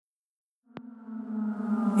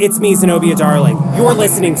It's me, Zenobia Darling. You're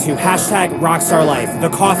listening to hashtag Rockstar Life, the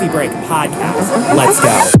Coffee Break podcast. Let's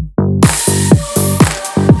go.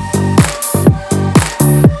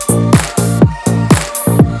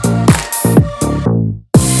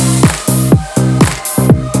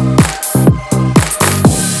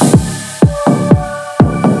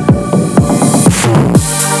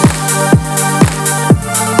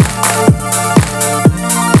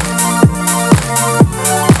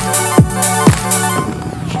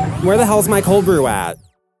 Where the hell's my cold brew at?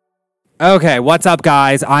 Okay, what's up,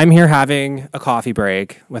 guys? I'm here having a coffee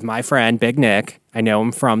break with my friend, Big Nick. I know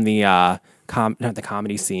him from the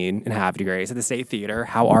comedy scene in Havre de Grace at the State Theater.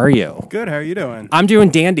 How are you? Good. How are you doing? I'm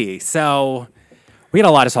doing dandy. So we got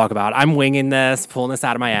a lot to talk about. I'm winging this, pulling this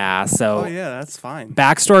out of my ass. So that's fine.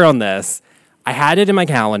 Backstory on this. I had it in my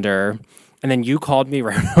calendar, and then you called me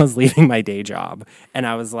right when I was leaving my day job. And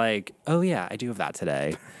I was like, oh, yeah, I do have that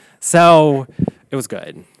today. So it was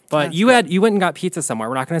good. But you went and got pizza somewhere.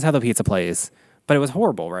 We're not going to tell the pizza place, but it was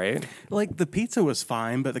horrible, right? Like, the pizza was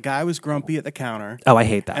fine, but the guy was grumpy at the counter. Oh, I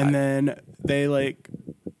hate that. And then they,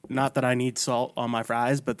 not that I need salt on my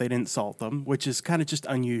fries, but they didn't salt them, which is kind of just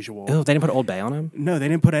unusual. Oh, they didn't put Old Bay on them? No, they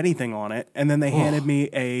didn't put anything on it. And then they handed me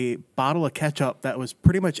a bottle of ketchup that was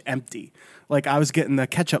pretty much empty. Like, I was getting the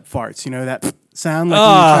ketchup farts, that sound like when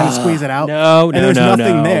you're trying to squeeze it out. And there's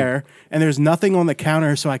nothing there. And there's nothing on the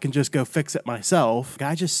counter, so I can just go fix it myself.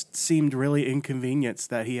 Guy just seemed really inconvenienced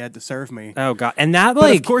that he had to serve me. Oh, God. And that,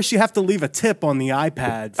 But of course, you have to leave a tip on the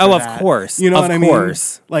iPad for of that. course. You know what I mean? Of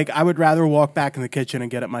course. Like, I would rather walk back in the kitchen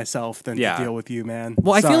and get it myself than to deal with you, man.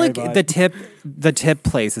 Well, I feel like bud. the tip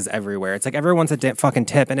place is everywhere. It's like everyone wants a fucking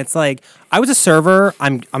tip. And it's like, I was a server.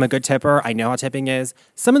 I'm a good tipper. I know how tipping is.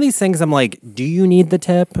 Some of these things I'm like, do you need the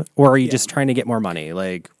tip? Or are you just trying to get more money?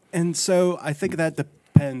 And so I think that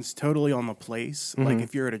depends totally on the place. Mm-hmm. Like,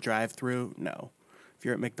 if you're at a drive-thru, no. If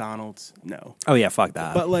you're at McDonald's, no. Oh, yeah, fuck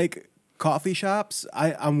that. But, coffee shops,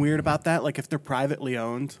 I'm weird about that. Like, if they're privately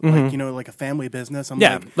owned, like a family business, I'm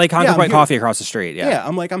like Concord White Coffee across the street. Yeah,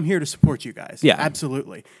 I'm here to support you guys. Yeah.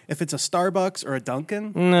 Absolutely. If it's a Starbucks or a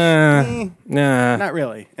Dunkin', nah. Not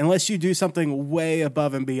really. Unless you do something way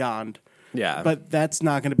above and beyond. Yeah. But that's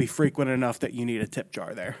not going to be frequent enough that you need a tip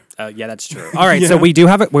jar there. Yeah, that's true. All right, so we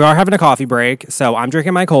are having a coffee break. So I'm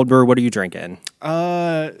drinking my cold brew. What are you drinking?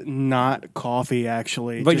 Not coffee,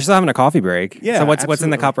 actually. But you're still having a coffee break. Yeah. So what's in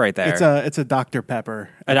the cup right there? It's a Dr. Pepper.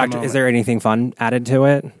 Is there anything fun added to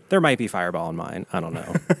it? There might be Fireball in mine. I don't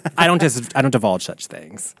know. I don't divulge such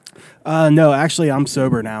things. No, actually, I'm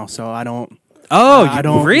sober now, so I don't. Oh, I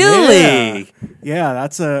don't really? Yeah,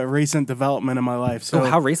 that's a recent development in my life. So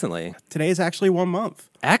how recently? Today's actually 1 month.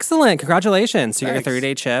 Excellent. Congratulations. So you got your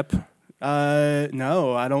 30-day chip.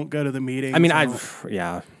 No, I don't go to the meetings. I mean,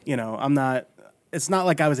 I'm not. It's not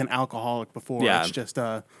like I was an alcoholic before. Yeah. It's just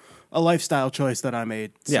a lifestyle choice that I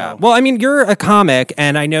made. So. Yeah. Well, I mean, you're a comic,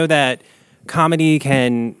 and I know that comics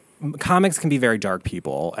can be very dark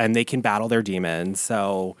people, and they can battle their demons.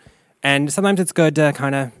 So, and sometimes it's good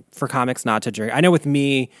to for comics not to drink. I know with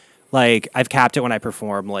me, I've capped it when I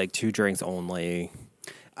perform, 2 drinks only.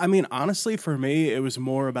 I mean, honestly, for me, it was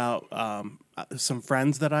more about some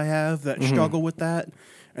friends that I have that struggle with that.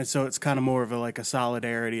 And so it's kind of more of a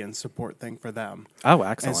solidarity and support thing for them. Oh,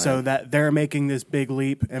 excellent. And so that they're making this big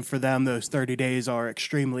leap, and for them, those 30 days are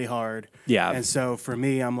extremely hard. Yeah. And so for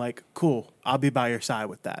me, I'm like, cool, I'll be by your side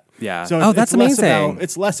with that. Yeah. So that's amazing.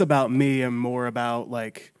 It's less about me and more about,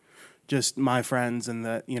 just my friends and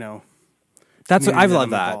the, That's what I love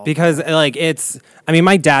that because it's. I mean,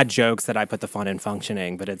 my dad jokes that I put the fun in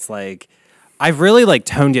functioning, but it's I've really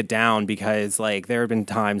toned it down because there have been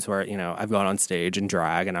times where I've gone on stage and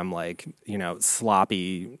drag and I'm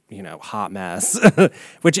sloppy hot mess,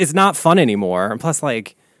 which is not fun anymore. And plus I'm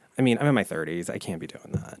in my 30s, I can't be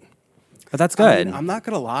doing that. But that's good. I'm not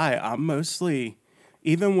gonna lie, I'm mostly,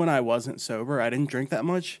 even when I wasn't sober, I didn't drink that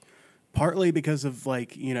much. Partly because of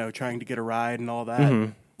trying to get a ride and all that.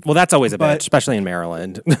 Mm-hmm. Well, that's always a bitch, especially in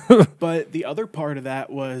Maryland. But the other part of that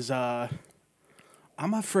was I'm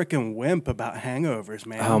a freaking wimp about hangovers,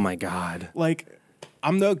 man. Oh my God.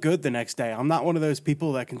 I'm no good the next day. I'm not one of those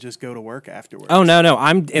people that can just go to work afterwards. Oh no.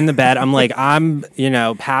 I'm in the bed. I'm I'm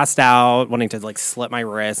passed out, wanting to slit my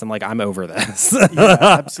wrist. I'm I'm over this. Yeah,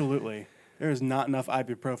 absolutely. There's not enough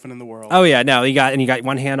ibuprofen in the world. Oh yeah, no, you got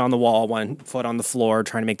one hand on the wall, one foot on the floor,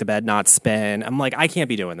 trying to make the bed not spin. I'm I can't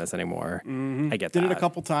be doing this anymore. Mm-hmm. I get Did that. it a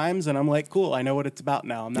couple times, and I'm cool. I know what it's about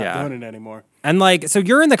now. I'm not doing it anymore. And so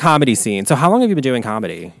you're in the comedy scene. So how long have you been doing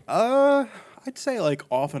comedy? I'd say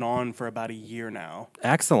off and on for about a year now.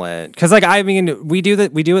 Excellent, because we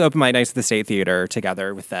do open mic nights at the State Theater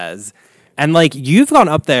together with Thez. And like you've gone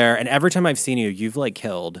up there, and every time I've seen you, you've like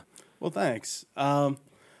killed. Well, thanks.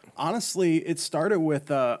 Honestly, it started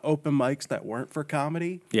with open mics that weren't for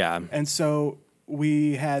comedy. Yeah. And so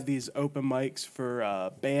we had these open mics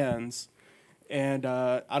for bands. And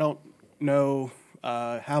I don't know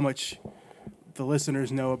how much the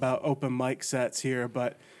listeners know about open mic sets here,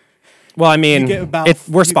 but... Well, I mean,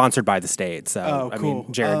 we're sponsored by the state, so cool. I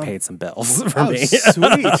mean, Jared paid some bills for me.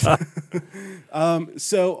 Sweet.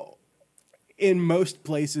 So in most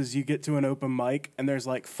places, you get to an open mic, and there's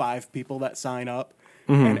like 5 people that sign up.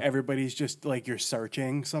 And everybody's just like you're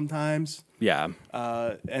searching sometimes. Yeah.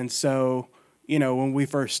 And so, when we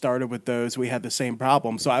first started with those, we had the same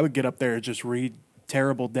problem. So I would get up there and just read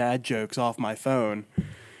terrible dad jokes off my phone.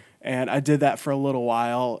 And I did that for a little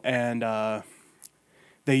while. And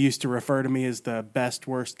they used to refer to me as the best,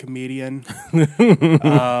 worst comedian,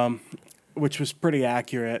 which was pretty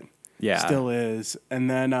accurate. Yeah. Still is. And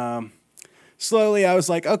then... slowly, I was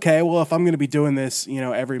like, okay, well, if I'm going to be doing this,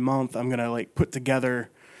 every month, I'm going to like put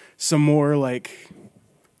together some more like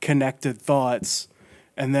connected thoughts.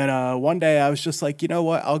 And then one day I was just like, you know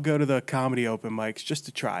what? I'll go to the comedy open mics just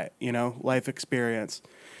to try it, life experience.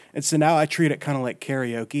 And so now I treat it kind of like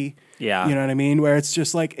karaoke. Yeah. You know what I mean? Where it's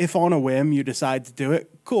just like, if on a whim you decide to do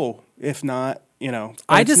it, cool. If not,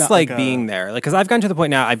 I just like being there. Like, because I've gotten to the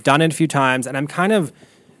point now, I've done it a few times, and I'm kind of...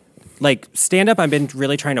 Like, stand-up, I've been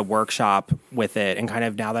really trying to workshop with it, and kind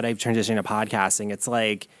of now that I've transitioned to podcasting, it's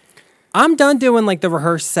like, I'm done doing, like, the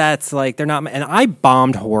rehearsed sets, like, they're not... And I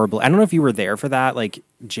bombed horribly. I don't know if you were there for that, like,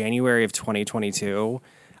 January of 2022.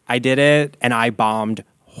 I did it, and I bombed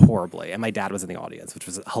horribly, and my dad was in the audience, which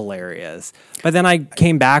was hilarious. But then I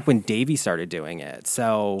came back when Davey started doing it,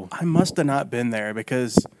 so... I must have not been there,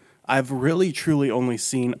 because I've really, truly only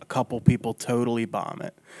seen a couple people totally bomb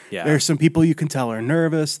it. Yeah. There's some people you can tell are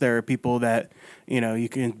nervous. There are people that, you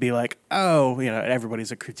can be like, oh,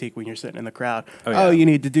 everybody's a critique when you're sitting in the crowd. Oh, you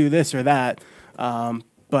need to do this or that.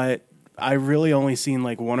 But I really only seen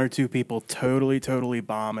like 1 or 2 people totally, totally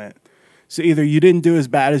bomb it. So either you didn't do as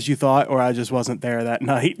bad as you thought, or I just wasn't there that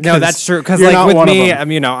night. No, that's true. Because like with me,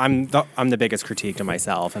 I'm the biggest critique to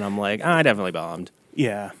myself, and I'm like, I definitely bombed.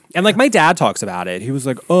 Yeah. And like my dad talks about it. He was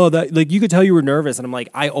like, oh, that like you could tell you were nervous. And I'm like,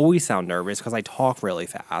 I always sound nervous because I talk really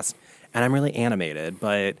fast and I'm really animated.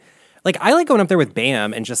 But like I like going up there with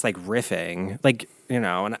Bam and just like riffing. Like,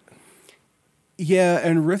 and yeah,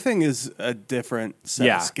 and riffing is a different set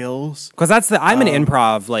of skills. Because I'm an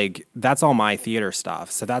improv, like that's all my theater stuff.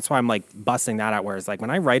 So that's why I'm like busting that out. Whereas like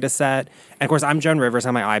when I write a set, and of course I'm Joan Rivers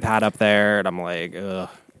on my iPad up there, and I'm like, ugh.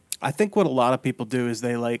 I think what a lot of people do is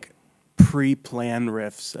they like pre-plan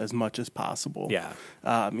riffs as much as possible. Yeah.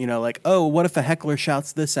 Like, oh, what if a heckler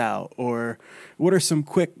shouts this out? Or what are some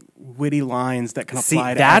quick, witty lines that can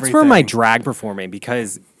apply to that's everything? where my drag performing,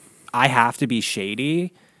 because I have to be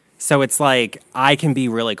shady. So it's like, I can be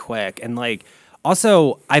really quick. And like,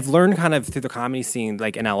 also, I've learned kind of through the comedy scene,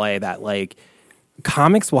 like in LA, that like,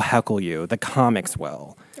 comics will heckle you. The comics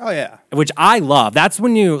will. Oh, yeah. Which I love. That's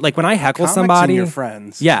when you, like when I heckle comics somebody. And your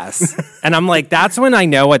friends. Yes. And I'm like, that's when I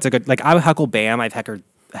know it's a good, like I would heckle Bam. I've heckled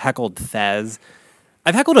Thez.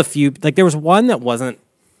 I've heckled a few, like there was one that wasn't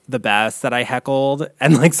the best that I heckled.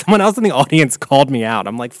 And like someone else in the audience called me out.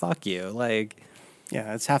 I'm like, fuck you. Like.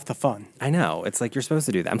 Yeah, it's half the fun. I know. It's like you're supposed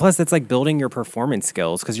to do that. And plus it's like building your performance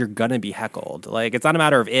skills because you're going to be heckled. Like it's not a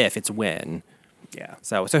matter of if, it's when. Yeah.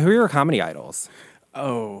 So who are your comedy idols?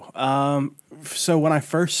 Oh, so when I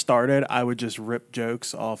first started, I would just rip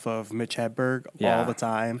jokes off of Mitch Hedberg all the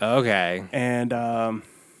time. Okay. And,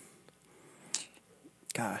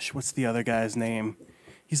 gosh, what's the other guy's name?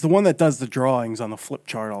 He's the one that does the drawings on the flip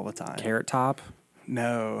chart all the time. Carrot Top?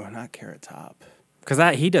 No, not Carrot Top.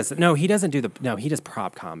 Because he doesn't do he does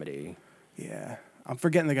prop comedy. Yeah. I'm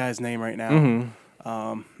forgetting the guy's name right now.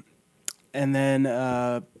 Mm-hmm. And then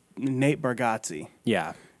Nate Bargatze.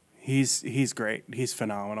 Yeah. He's great. He's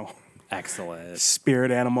phenomenal. Excellent.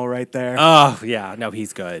 Spirit animal right there. Oh, yeah. No,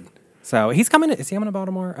 he's good. So he's coming. Is he coming to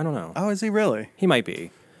Baltimore? I don't know. Oh, is he really? He might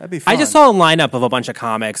be. That'd be fun. I just saw a lineup of a bunch of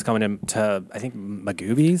comics coming into, I think,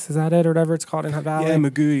 Magoobies. Is that it or whatever it's called in Hutt Valley? Yeah,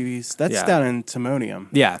 Magoobies. That's down in Timonium.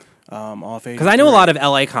 Yeah. Off because I know a lot of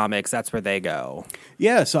LA comics. That's where they go.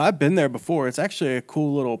 Yeah, so I've been there before. It's actually a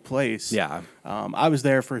cool little place. Yeah. I was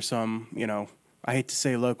there for some, I hate to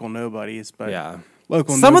say local nobodies, but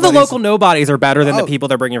some of the local nobodies are better than the people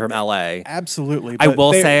they're bringing from LA. Absolutely. I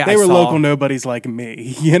will say they were local nobodies like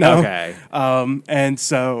me, Okay. And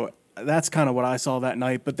so that's kind of what I saw that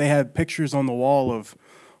night. But they had pictures on the wall of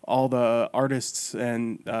all the artists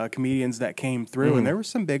and comedians that came through, and there were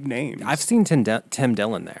some big names. I've seen Tim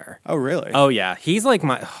Dillon there. Oh, really? Oh, yeah. He's like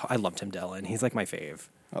I love Tim Dillon. He's like my fave.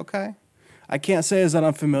 Okay. I can't say as that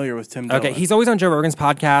I'm familiar with Tim Dillon. Okay, he's always on Joe Rogan's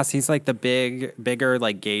podcast. He's like the bigger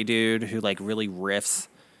like gay dude who like really riffs.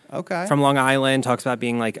 Okay. From Long Island, talks about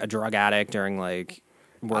being like a drug addict during like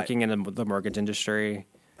working in the mortgage industry.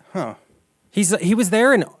 Huh. He was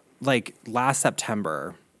there in like last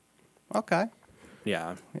September. Okay.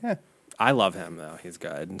 Yeah. Yeah. I love him though. He's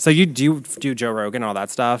good. So you do Joe Rogan and all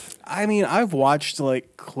that stuff? I mean, I've watched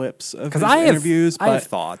like clips of his I interviews, but I have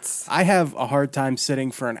thoughts. I have a hard time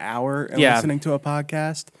sitting for an hour and listening to a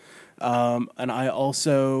podcast. And I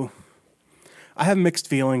have mixed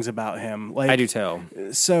feelings about him. Like I do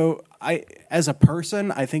too. So as a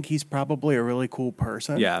person, I think he's probably a really cool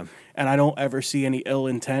person. Yeah. And I don't ever see any ill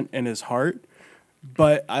intent in his heart.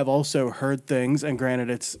 But I've also heard things, and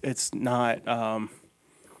granted, it's not,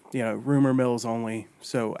 rumor mill's only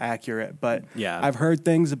so accurate. But yeah. I've heard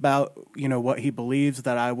things about, what he believes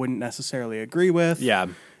that I wouldn't necessarily agree with. Yeah.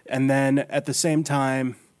 And then at the same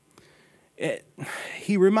time,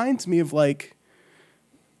 he reminds me of like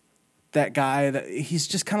that guy that he's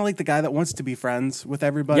just kind of like the guy that wants to be friends with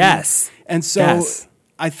everybody. Yes. And so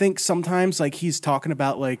I think sometimes like he's talking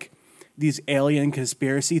about like these alien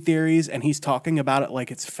conspiracy theories and he's talking about it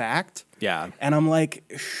like it's fact. Yeah. And I'm like,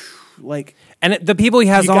 and the people he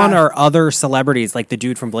has on are other celebrities, like the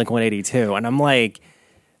dude from Blink-182. And I'm like,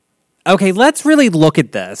 okay, let's really look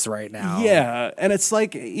at this right now. Yeah. And it's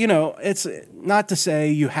like, it's not to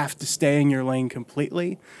say you have to stay in your lane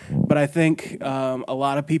completely, but I think a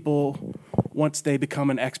lot of people, once they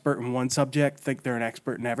become an expert in one subject, think they're an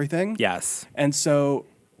expert in everything. Yes. And so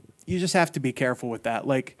you just have to be careful with that.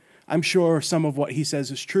 Like, I'm sure some of what he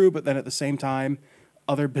says is true, but then at the same time,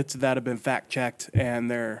 other bits of that have been fact-checked and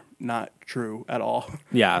they're not true at all.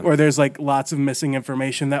 Yeah. Or there's like lots of missing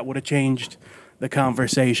information that would have changed the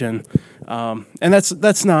conversation. And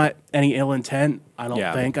that's not any ill intent, I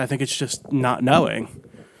don't think. I think it's just not knowing.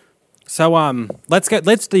 So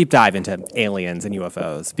let's deep dive into aliens and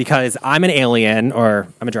UFOs, because I'm an alien, or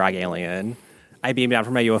I'm a drag alien. I beamed down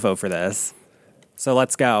from my UFO for this. So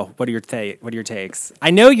let's go. What are your takes?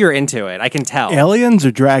 I know you're into it. I can tell. Aliens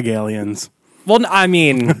or drag aliens? Well, I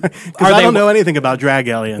mean, I don't know anything about drag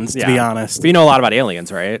aliens, to be honest. But you know a lot about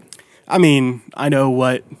aliens, right? I mean, I know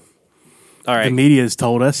what the media has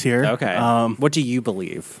told us here. Okay. What do you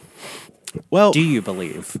believe? Well, do you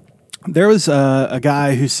believe? There was a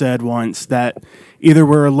guy who said once that either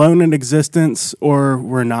we're alone in existence or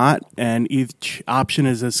we're not, and each option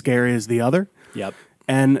is as scary as the other. Yep.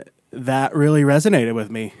 And that really resonated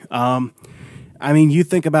with me. I mean, you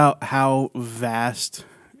think about how vast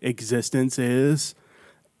existence is.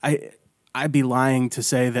 I'd be lying to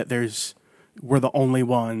say that we're the only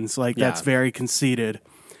ones. Like, that's very conceited.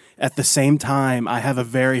 At the same time, I have a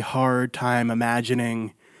very hard time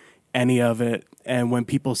imagining any of it. And when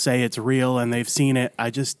people say it's real and they've seen it,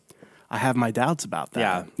 I have my doubts about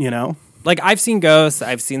that. Yeah. Like, I've seen ghosts,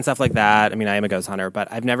 I've seen stuff like that. I mean, I am a ghost hunter, but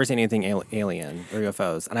I've never seen anything alien or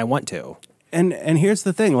UFOs, and I want to. And here's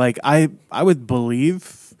the thing, like, I would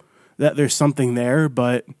believe that there's something there,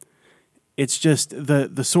 but it's just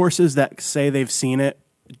the sources that say they've seen it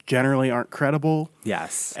generally aren't credible.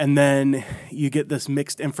 Yes. And then you get this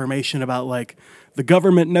mixed information about, like, the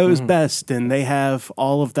government knows best, and they have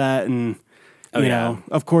all of that, and, you know,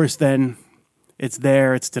 of course, then it's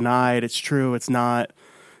there, it's denied, it's true, it's not.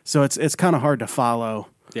 So it's kind of hard to follow.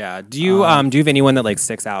 Yeah. Do you have anyone that like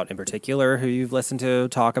sticks out in particular who you've listened to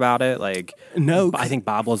talk about it? Like, no, I think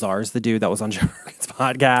Bob Lazar's the dude that was on Joe Rogan's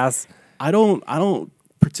podcast. I don't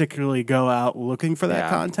particularly go out looking for that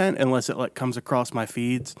content unless it like comes across my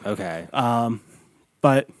feeds. Okay.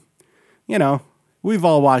 But we've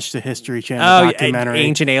all watched the History Channel documentary,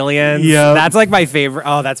 Ancient Aliens. Yeah, that's like my favorite.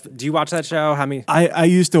 Oh, do you watch that show? How many? I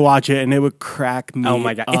used to watch it, and it would crack me. Oh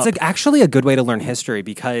my god, it's actually a good way to learn history,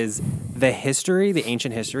 because the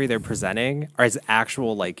ancient history they're presenting is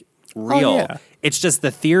actual, like, real. Oh, yeah. It's just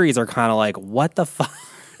the theories are kind of like, what the fuck.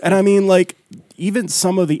 And I mean, like, even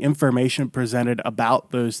some of the information presented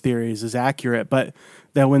about those theories is accurate, but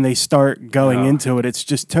then when they start going into it, it's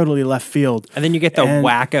just totally left field. And then you get the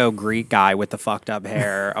wacko Greek guy with the fucked up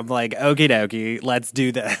hair. I'm like, okie dokie, let's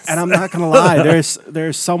do this. And I'm not going to lie,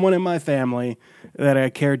 there's someone in my family that I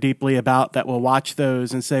care deeply about that will watch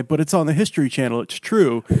those and say, but it's on the History Channel, it's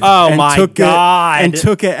true. Oh, and my God. And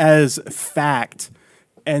took it as fact.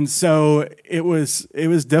 And so it was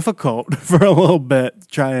difficult for a little bit to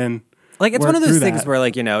try and like, it's one of those things where,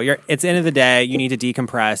 like, it's the end of the day, you need to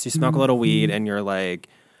decompress, you smoke a little weed, and you're like,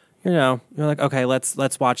 you're like, okay,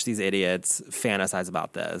 let's watch these idiots fantasize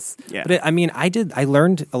about this. Yeah. But I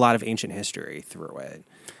learned a lot of ancient history through it.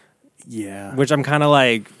 Yeah. Which I'm kind of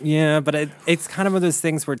like, yeah, but it's kind of one of those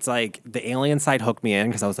things where it's like the alien side hooked me in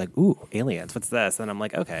because I was like, ooh, aliens, what's this? And I'm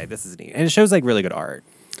like, okay, this is neat. And it shows like really good art.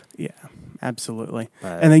 Yeah, absolutely.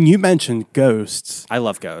 But And then you mentioned ghosts. I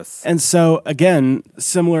love ghosts. And so, again,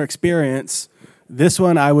 similar experience. This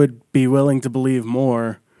one I would be willing to believe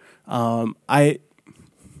more. I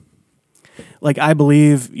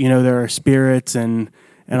believe, there are spirits and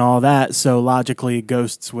all that, so logically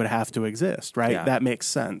ghosts would have to exist, right? Yeah. That makes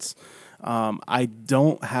sense. I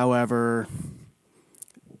don't, however,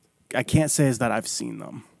 I can't say is that I've seen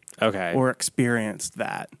them Okay. or experienced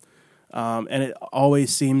that. And it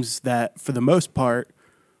always seems that for the most part,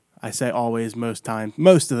 I say always, most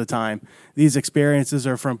of the time, these experiences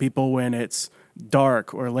are from people when it's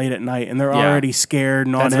dark or late at night and they're already scared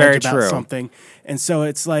and on That's edge very about true. something. And so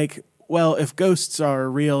it's like, well, if ghosts are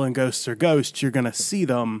real and ghosts are ghosts, you're going to see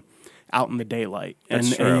them out in the daylight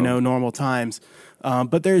That's and true. normal times.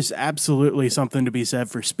 But there's absolutely something to be said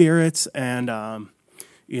for spirits and,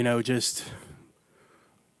 just,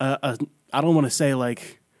 I don't want to say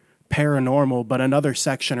like paranormal, but another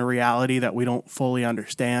section of reality that we don't fully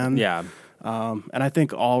understand. Yeah. And I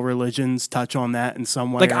think all religions touch on that in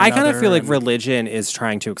some way. Like, or I kind of another, feel like and- religion is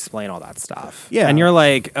trying to explain all that stuff. Yeah. And you're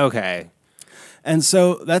like, okay. And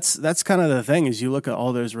so that's kind of the thing is you look at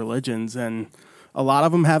all those religions and a lot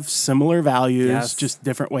of them have similar values, Yes. just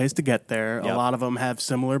different ways to get there. Yep. A lot of them have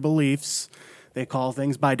similar beliefs. They call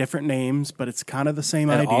things by different names, but it's kind of the same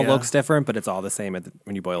And idea. it all looks different, but it's all the same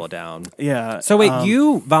when you boil it down. Yeah. So wait,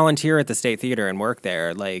 you volunteer at the State Theater and work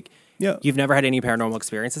there. Like, Yeah. you've never had any paranormal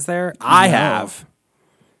experiences there? I have.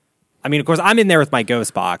 I mean, of course, I'm in there with my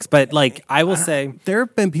ghost box, but like, I will say, There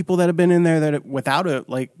have been people that have been in there that without it,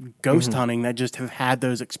 like ghost Mm-hmm. hunting, that just have had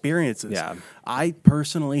those experiences. Yeah. I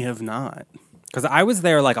personally have not. because I was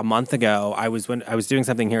there like a month ago. I was doing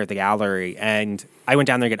something here at the gallery, and I went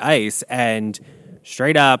down there to get ice, and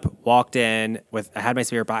straight up walked in I had my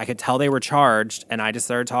spirit box. I could tell they were charged, and I just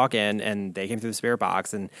started talking, and they came through the spirit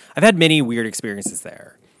box, and I've had many weird experiences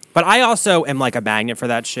there. But I also am like a magnet for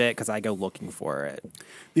that shit because I go looking for it.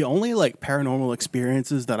 The only like paranormal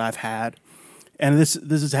experiences that I've had, and this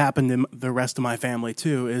has happened in the rest of my family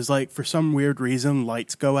too, is like for some weird reason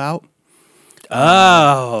lights go out.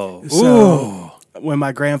 Oh, So when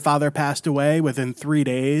my grandfather passed away, within 3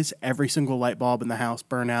 days, every single light bulb in the house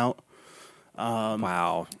burned out.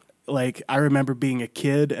 wow. Like I remember being a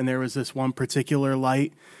kid, and there was this one particular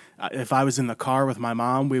light. If I was in the car with my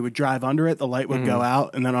mom, we would drive under it. The light would go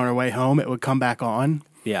out, and then on our way home, it would come back on.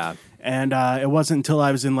 Yeah. And it wasn't until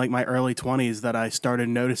I was in like my early 20s that I started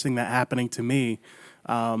noticing that happening to me.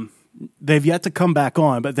 They've yet to come back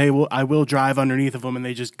on, but I will drive underneath of them, and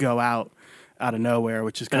they just go out of nowhere,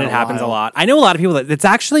 which is kind And of it happens a lot. I know a lot of people that it's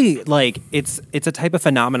actually like it's a type of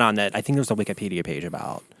phenomenon that I think there's a Wikipedia page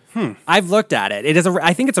about. I've looked at it. It is.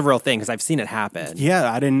 I think it's a real thing because I've seen it happen.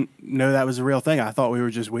 Yeah, I didn't know that was a real thing. I thought we were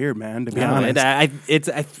just weird, man, to be No, honest.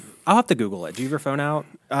 I'll have to Google it. Do you have your phone out?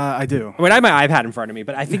 I do. I mean, I have my iPad in front of me,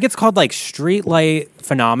 but I think it's called like street light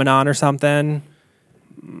phenomenon or something.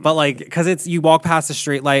 But like, because you walk past a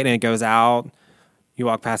street light and it goes out. You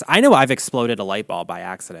walk past. I know I've exploded a light bulb by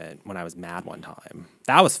accident when I was mad one time.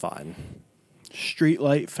 That was fun.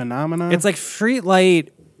 Streetlight phenomena? It's like street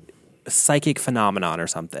light psychic phenomenon or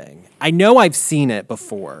something. I know I've seen it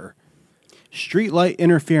before. Streetlight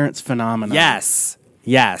interference phenomena. Yes.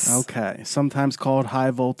 Yes. Okay. Sometimes called high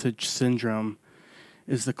voltage syndrome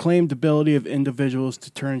is the claimed ability of individuals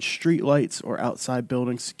to turn street lights or outside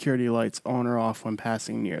building security lights on or off when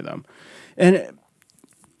passing near them. And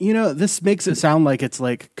this makes it sound like it's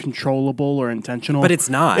like controllable or intentional, But it's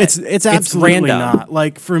not. It's absolutely random. not.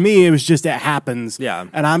 Like for me, it was just it happens. Yeah.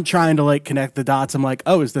 And I'm trying to like connect the dots. I'm like,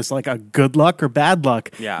 oh, is this like a good luck or bad luck?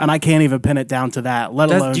 Yeah. And I can't even pin it down to that. Let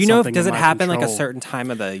alone Do you know if something does in it my happen like a control. certain time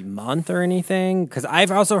of the month or anything? Because I've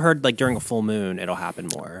also heard like during a full moon it'll happen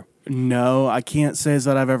more. No, I can't say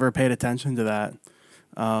that I've ever paid attention to that.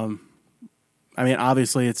 I mean,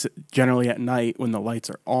 obviously, it's generally at night when the lights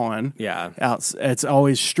are on. Yeah. It's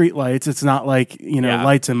always street lights. It's not like, Yeah.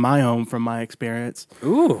 lights in my home from my experience.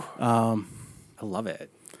 Ooh. I love it.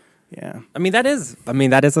 Yeah. I mean that is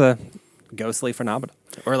a ghostly phenomenon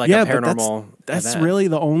or like a But paranormal. that's event. really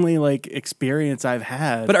the only like experience I've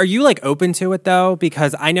had. But are you like open to it though?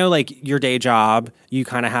 Because I know like your day job, you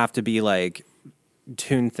kind of have to be like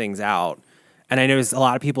tune things out. And I know a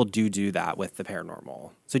lot of people do that with the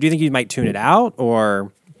paranormal. So do you think you might tune it out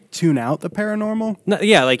or tune out the paranormal? no,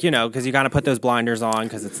 yeah, like because you got to put those blinders on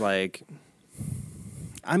because it's like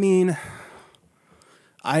I mean,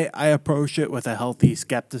 I approach it with a healthy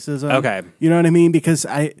skepticism. Okay. You know what I mean? Because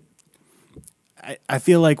I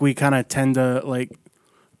feel like we kind of tend to like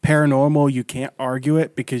paranormal, you can't argue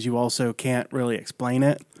it because you also can't really explain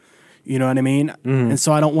it. You know what I mean? And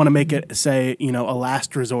so I don't want to make it say, a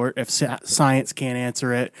last resort. If science can't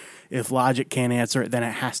answer it, if logic can't answer it, then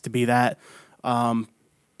it has to be that.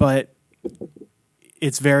 But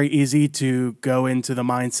it's very easy to go into the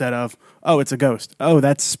mindset of, oh, it's a ghost. Oh,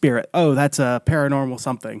 that's spirit. Oh, that's a paranormal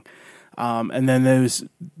something. And then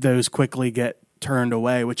those quickly get turned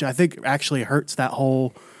away, which I think actually hurts that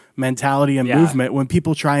whole mentality and movement. When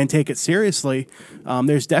people try and take it seriously,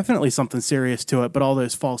 there's definitely something serious to it, but all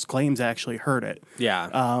those false claims actually hurt it.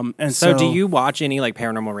 Yeah. And so do you watch any like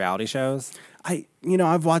paranormal reality shows?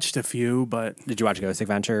 I've watched a few, but did you watch Ghost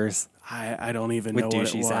Adventures? I don't even with know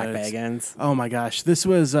what it was. Zach Bagans? Oh my gosh, this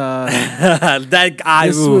was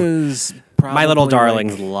was my little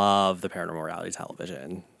darlings love the paranormal reality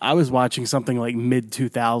television. I was watching something like mid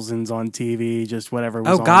 2000s on TV, just whatever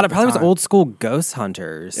was Oh god, it probably was old school Ghost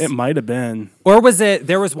Hunters. It might have been. Or was it,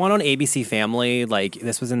 there was one on ABC Family, like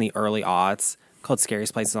this was in the early aughts, called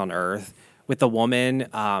Scariest Places on Earth, with the woman,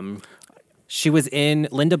 she was in,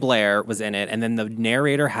 Linda Blair was in it, and then the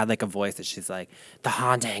narrator had like a voice that she's like, the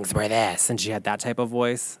hauntings were this, and she had that type of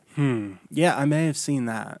voice. Yeah, I may have seen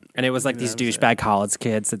that. And it was like these douchebag college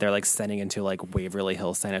kids that they're like sending into like Waverly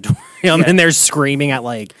Hills Sanatorium, and they're screaming at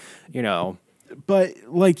like, But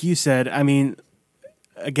like you said, I mean,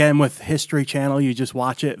 again, with History Channel, you just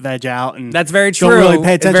watch it, veg out, and that's very true. Don't really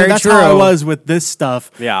pay attention. That's true. how I was with this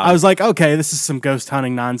stuff. Yeah, I was like, okay, this is some ghost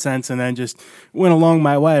hunting nonsense, and then just went along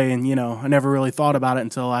my way. And I never really thought about it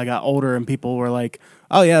until I got older, and people were like,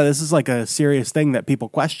 "Oh yeah, this is like a serious thing that people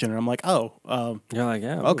question." And I'm like, "Oh, you're like,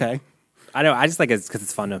 yeah, okay." I know. I just like it because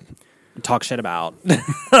it's fun to talk shit about.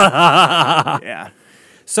 Yeah.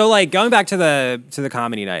 So, like, going back to the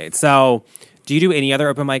comedy night. So, do you do any other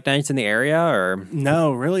open mic nights in the area, or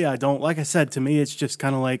no? Really, I don't. Like I said, to me, it's just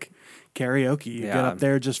kind of like karaoke. You get up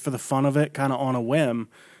there just for the fun of it, kind of on a whim.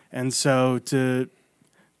 And so to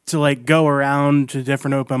like go around to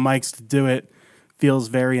different open mics to do it feels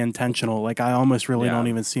very intentional. Like I almost really don't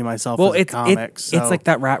even see myself as a comic. It's like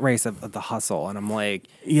that rat race of the hustle, and I'm like,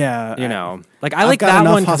 like I I've like got that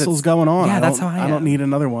enough one. Hustles going on. Yeah, that's how I am. I don't need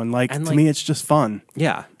another one. Like to me, it's just fun.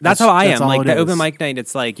 Yeah, that's how I am. Like the open is. mic night,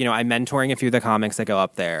 it's like I'm mentoring a few of the comics that go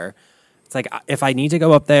up there. It's like if I need to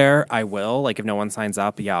go up there, I will. Like if no one signs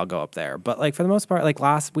up, I'll go up there. But like for the most part, like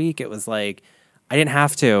last week, it was like I didn't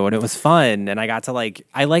have to, and it was fun, and I got to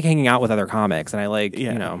I like hanging out with other comics, and I like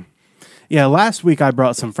Yeah, last week I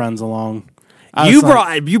brought some friends along. You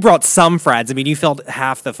brought some friends. I mean, you filled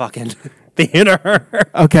half the fucking theater.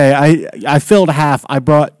 Okay, I filled half. I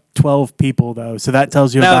brought 12 people though, so that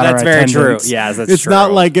tells you about our attendance. Very true. Yes, that's it's true. It's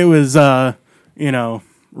not like it was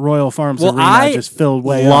Royal Farms Arena I just filled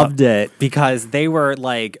way loved up. It because they were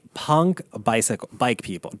like punk bike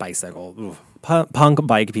people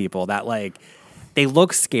that like they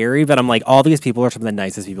look scary, but I'm like, all these people are some of the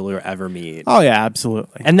nicest people you'll ever meet. Oh yeah,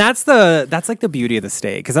 absolutely. And that's like the beauty of the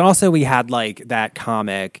state. Because then also we had like that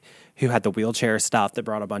comic who had the wheelchair stuff that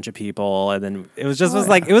brought a bunch of people, and then it was just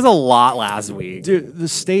it was a lot last week. Dude, the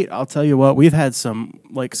state, I'll tell you what, we've had some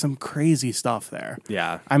crazy stuff there.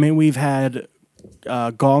 Yeah, I mean, we've had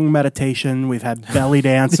gong meditation, we've had belly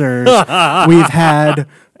dancers, we've had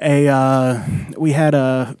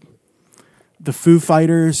the Foo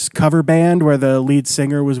Fighters cover band where the lead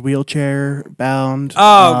singer was wheelchair bound.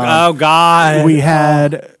 Oh God! We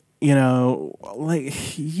had,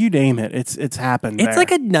 like you name it. It's happened. It's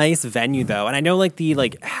like a nice venue though, and I know like the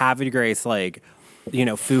Havre Grace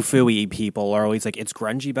foo-foo-y people are always like it's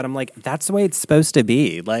grungy, but I'm like that's the way it's supposed to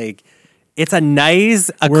be. Like it's a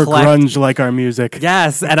nice we're grunge like our music.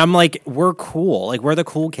 Yes, and I'm like we're cool. Like we're the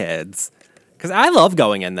cool kids. Because I love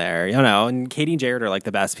going in there, and Katie and Jared are like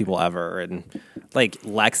the best people ever, and like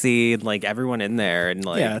Lexi, like everyone in there, and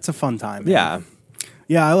like it's a fun time. Yeah,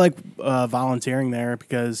 yeah, I like volunteering there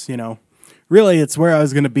because really it's where I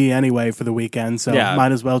was going to be anyway for the weekend, so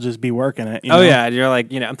might as well just be working it. Oh yeah, and you're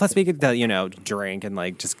like and plus we get to drink and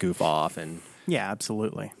like just goof off and yeah,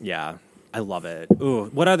 absolutely. Yeah, I love it.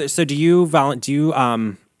 Ooh, what other? So do you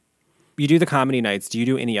you do the comedy nights. Do you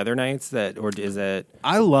do any other nights or is it?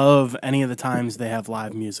 I love any of the times they have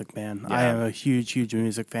live music, man. Yeah. I am a huge, huge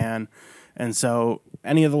music fan. And so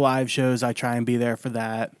any of the live shows, I try and be there for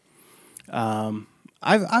that.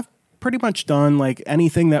 I've pretty much done like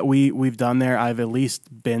anything that we've done there. I've at least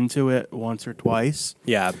been to it once or twice.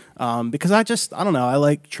 Yeah. Because I don't know. I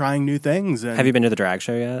like trying new things. And have you been to the drag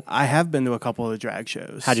show yet? I have been to a couple of the drag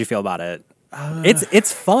shows. How'd you feel about it?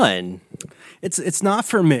 It's fun. It's not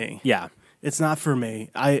for me. Yeah. It's not for me.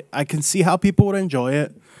 I can see how people would enjoy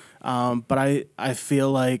it, but I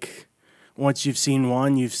feel like once you've seen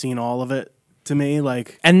one, you've seen all of it. to me.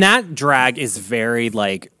 Like, and that drag is very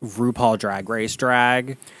like RuPaul Drag Race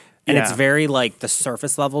drag, and it's very like the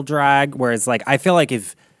surface level drag. Whereas like I feel like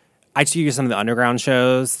if I choose some of the underground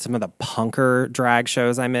shows, some of the punker drag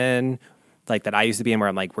shows I'm in, like that I used to be in, where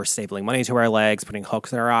I'm like we're stapling money to our legs, putting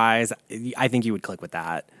hooks in our eyes. I think you would click with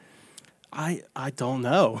that. I don't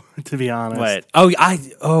know, to be honest. But I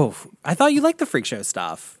thought you liked the freak show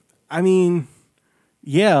stuff. I mean,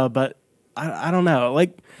 yeah, but I don't know.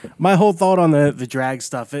 Like my whole thought on the drag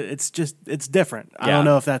stuff, it's different. I don't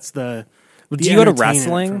know if that's the do you go to entertainment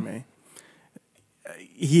wrestling? for me.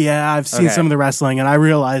 Yeah, I've seen some of the wrestling, and I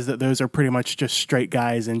realize that those are pretty much just straight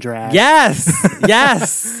guys in drag. Yes,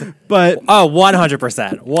 yes. But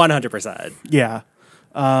 100%, 100%. Yeah,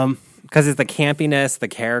 because it's the campiness, the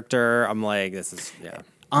character. I'm like, this is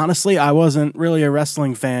Honestly, I wasn't really a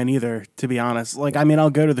wrestling fan either, to be honest. Like, I mean, I'll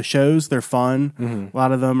go to the shows; they're fun. Mm-hmm. A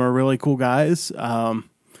lot of them are really cool guys. The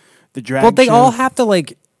drag. Well, they show, all have to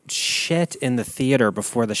like shit in the theater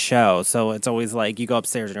before the show, so it's always like you go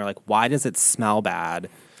upstairs and you're like, why does it smell bad?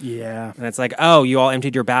 Yeah, and it's like, oh, you all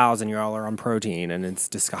emptied your bowels and you all are on protein, and it's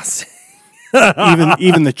disgusting.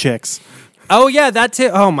 even the chicks. Oh yeah, that too.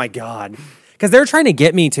 Oh my god, because they're trying to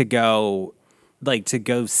get me to go. Like to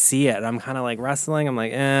go see it. I'm kind of like wrestling. I'm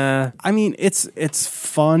like, I mean, it's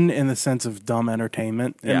fun in the sense of dumb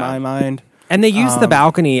entertainment in my mind. And they use the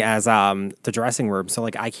balcony as the dressing room, so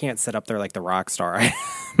like I can't sit up there like the rock star,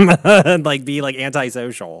 and like be like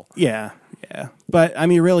antisocial. Yeah. But I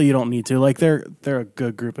mean, really, you don't need to. Like, they're a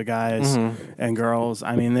good group of guys and girls.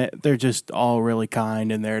 I mean, they're just all really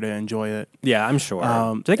kind and there to enjoy it. Yeah, I'm sure.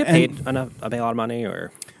 Do they get paid enough? Are they a lot of money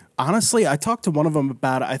or? Honestly, I talked to one of them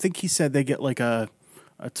about it. I think he said they get like a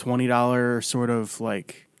 $20 sort of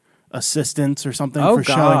like assistance or something for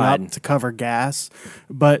showing up to cover gas.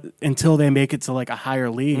 But until they make it to like a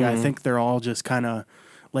higher league, I think they're all just kind of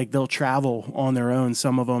like they'll travel on their own.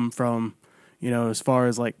 Some of them from, as far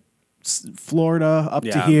as like Florida up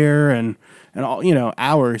to here and all,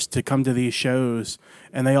 hours to come to these shows.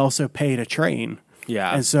 And they also pay to train.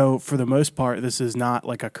 Yeah. And so for the most part, this is not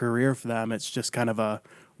like a career for them. It's just kind of a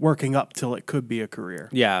working up till it could be a career.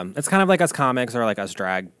 Yeah. It's kind of like us comics or like us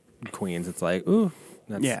drag queens. It's like, ooh.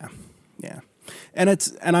 Yeah. And I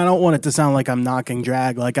don't want it to sound like I'm knocking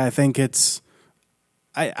drag. Like, I think it's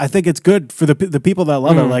good for the people that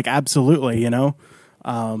love it. Like, absolutely,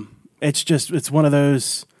 it's one of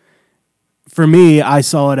those, for me, I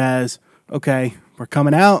saw it as, okay, we're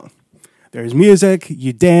coming out. There's music,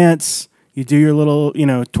 you dance, you do your little,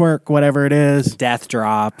 twerk, whatever it is. Death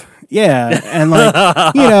drop. Yeah, and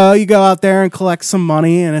like, you go out there and collect some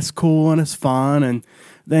money, and it's cool and it's fun, and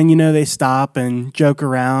then, they stop and joke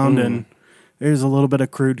around, and there's a little bit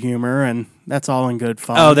of crude humor, and that's all in good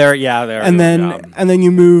fun. Oh, there. And then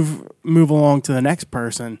you move along to the next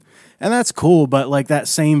person, and that's cool, but like that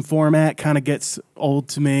same format kind of gets old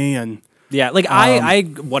to me, and yeah, like I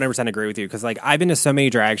 100% agree with you, because like I've been to so many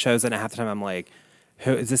drag shows, and half the time I'm like,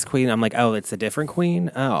 who is this queen? I'm like, oh, it's a different queen?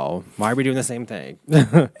 Oh, why are we doing the same thing?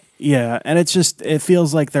 Yeah, and it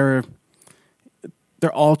feels like they're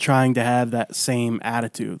all trying to have that same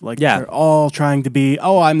attitude. Like, they're all trying to be,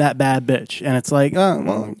 oh, I'm that bad bitch. And it's like, oh,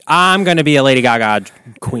 well. I'm going to be a Lady Gaga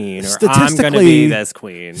queen, or I'm going to be this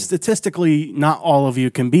queen. Statistically, not all of you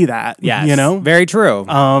can be that, Yes, very true.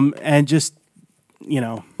 And just, I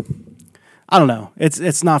don't know.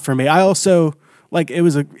 It's not for me. I also... Like, it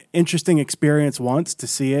was an interesting experience once to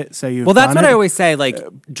see it. So you. Well, that's what I always say. Like,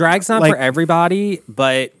 drag's not for everybody,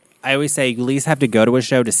 but I always say you at least have to go to a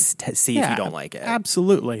show to see if you don't like it.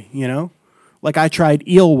 Absolutely. Like, I tried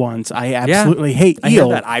eel once. I absolutely hate eel.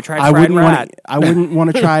 That. I tried fried rat. I wouldn't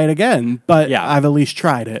want to try it again, but I've at least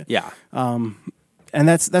tried it. Yeah. And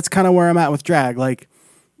that's kind of where I'm at with drag. Like,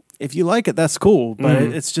 if you like it, that's cool, but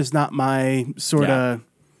it's just not my sort of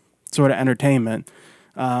entertainment.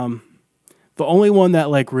 The only one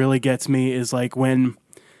that like really gets me is like when,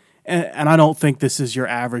 and I don't think this is your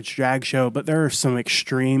average drag show, but there are some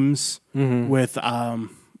extremes with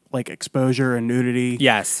like exposure and nudity.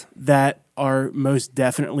 Yes. That are most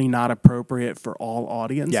definitely not appropriate for all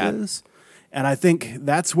audiences. Yeah. And I think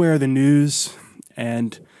that's where the news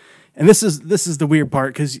and this is the weird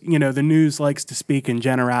part, because the news likes to speak in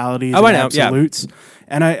generalities and absolutes. Yeah.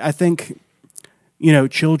 And I think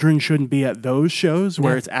children shouldn't be at those shows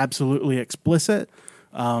where it's absolutely explicit.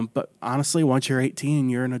 But honestly, once you're 18,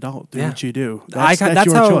 you're an adult. Do what you do. That's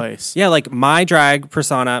your choice. Yeah, like my drag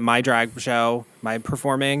persona, my drag show, my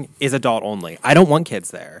performing is adult only. I don't want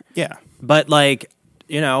kids there. Yeah. But like,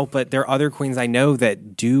 but there are other queens I know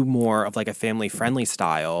that do more of like a family-friendly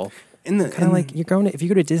style. kind of like if you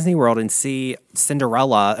go to Disney World and see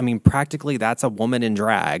Cinderella, I mean, practically that's a woman in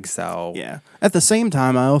drag. So yeah. At the same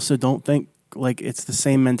time, I also don't think like it's the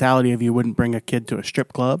same mentality of you wouldn't bring a kid to a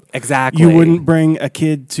strip club. Exactly. You wouldn't bring a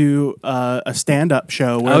kid to a stand-up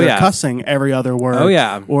show where they're cussing every other word. Oh,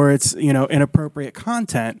 yeah. Or it's, inappropriate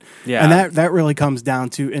content. Yeah. And that really comes down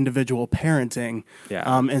to individual parenting.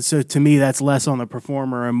 Yeah. And so to me, that's less on the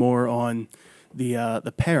performer and more on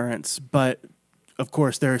the parents. But of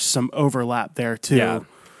course, there's some overlap there too. Yeah.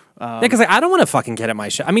 Because I don't want a fucking kid at my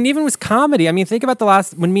show. I mean, even with comedy, I mean, think about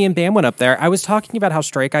when me and Bam went up there, I was talking about how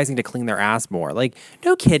straight guys need to clean their ass more. Like,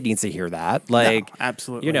 no kid needs to hear that. Like, no,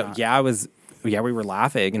 absolutely not. We were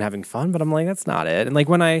laughing and having fun, but I'm like, that's not it. And like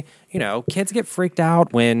when kids get freaked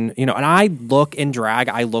out when, and I look in drag,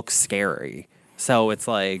 I look scary. So it's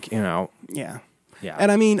like, Yeah. Yeah.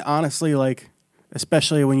 And I mean, honestly, like,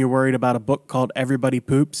 especially when you're worried about a book called Everybody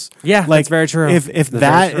Poops. Yeah, like, that's very true. If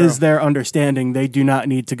that is their understanding, they do not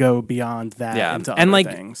need to go beyond that into other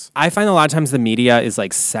things. I find a lot of times the media is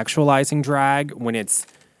like sexualizing drag when it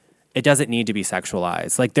doesn't need to be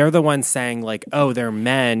sexualized. Like they're the ones saying like, oh, they're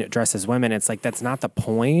men dressed as women. It's like, that's not the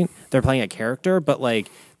point. They're playing a character, but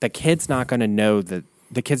like the kid's not going to know that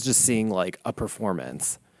the kid's just seeing like a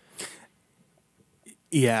performance.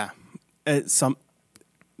 Yeah.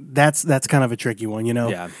 That's kind of a tricky one,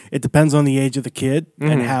 Yeah. It depends on the age of the kid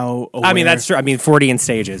and how aware. I mean, that's true. I mean, 40 in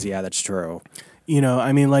stages. Yeah, that's true.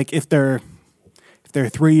 I mean, like if they're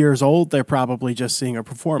 3 years old, they're probably just seeing a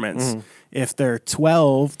performance. If they're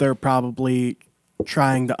 12, they're probably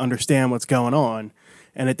trying to understand what's going on.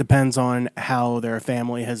 And it depends on how their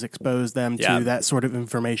family has exposed them to that sort of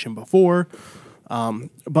information before.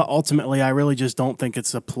 But ultimately, I really just don't think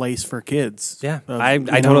it's a place for kids. Yeah, I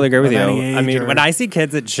totally agree with you. I mean, or, when I see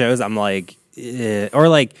kids at shows, I'm like, or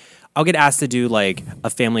like, I'll get asked to do like a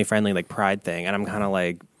family-friendly like pride thing, and I'm kind of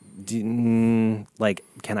like, like,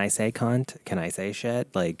 can I say cunt? Can I say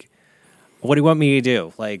shit? Like, what do you want me to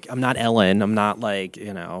do? Like, I'm not Ellen. I'm not like,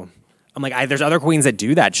 I'm like, there's other queens that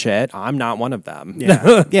do that shit. I'm not one of them.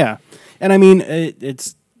 Yeah, yeah. And I mean,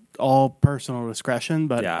 it's all personal discretion,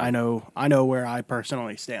 but yeah. I know where I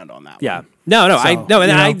personally stand on that. Yeah.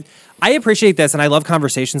 One. I appreciate this, and I love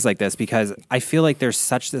conversations like this because I feel like there's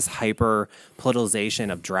such this hyper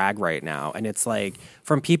politicization of drag right now, and it's like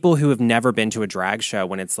from people who have never been to a drag show,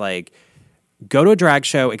 when it's like, go to a drag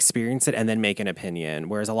show, experience it, and then make an opinion.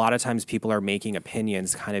 Whereas a lot of times people are making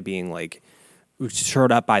opinions kind of being like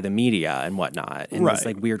showed up by the media and whatnot, and this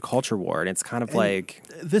like weird culture war, and it's kind of like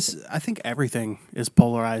this. I think everything is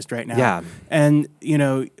polarized right now. Yeah, and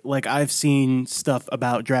like I've seen stuff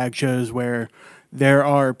about drag shows where there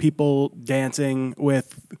are people dancing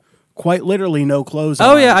with quite literally no clothes on.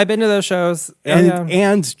 Oh yeah, I've been to those shows,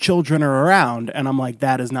 and children are around, and I'm like,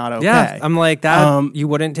 that is not okay. Yeah, I'm like that. You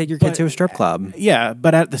wouldn't take your kid to a strip club. Yeah,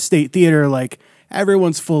 but at the State Theater, like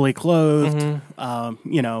everyone's fully clothed.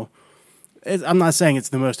 I'm not saying it's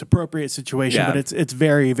the most appropriate situation, but it's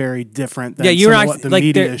very, very different than what the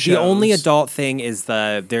media shows. The only adult thing is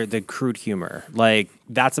the crude humor. Like,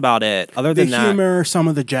 that's about it. Other than that, the humor, some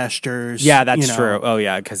of the gestures. Yeah, that's true. Oh,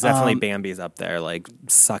 yeah, because definitely Bambi's up there, like,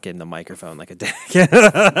 sucking the microphone like a dick.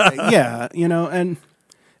 Yeah, and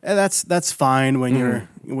that's fine when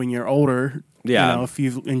you're older. Yeah. If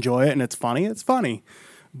you enjoy it and it's funny.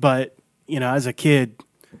 But, as a kid...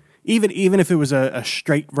 Even if it was a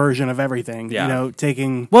straight version of everything,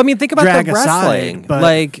 taking well, I mean, think about drag the wrestling, aside, but,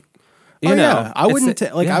 like I wouldn't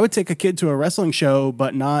I would take a kid to a wrestling show,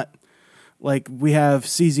 but not like we have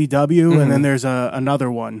CZW and then there's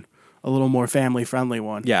another one, a little more family friendly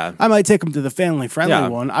one. Yeah, I might take them to the family friendly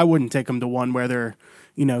one. I wouldn't take them to one where they're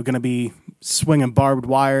going to be swinging barbed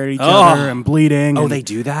wire at each other and bleeding. Oh, they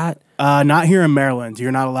do that? Not here in Maryland.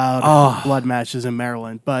 You're not allowed blood matches in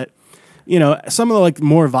Maryland, but. Some of the like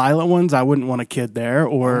more violent ones, I wouldn't want a kid there.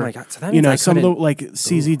 Or, oh my God. So that means some of the like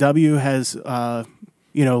CZW has,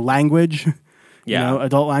 language,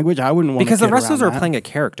 adult language. I wouldn't want because a kid the wrestlers are that. playing a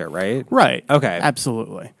character, right? Right. Okay.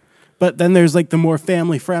 Absolutely. But then there's like the more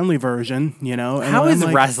family friendly version, And how is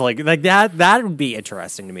wrestling like that? That would be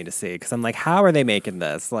interesting to me to see because I'm like, how are they making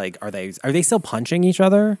this? Like, are they still punching each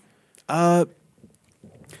other?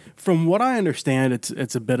 From what I understand,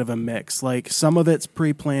 it's a bit of a mix. Like some of it's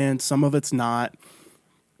pre-planned, some of it's not.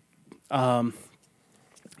 Obviously,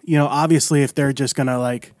 if they're just gonna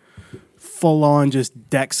like full on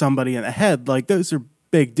just deck somebody in the head, like those are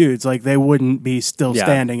big dudes. Like they wouldn't be still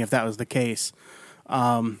standing if that was the case.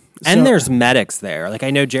 And there's medics there. Like,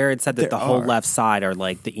 I know Jared said that the whole are. left side are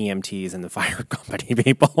like the EMTs and the fire company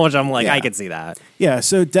people, which I'm like, I could see that. Yeah,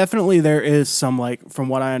 so definitely there is some, like, from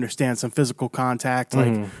what I understand, some physical contact.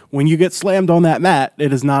 Like, when you get slammed on that mat,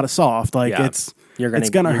 it is not a soft. Like, it's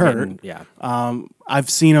gonna hurt. I've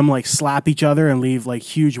seen them like slap each other and leave like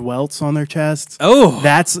huge welts on their chests. Oh,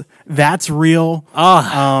 that's real.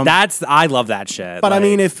 I love that shit. But like, I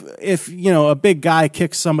mean, if you know a big guy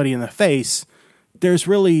kicks somebody in the face, there's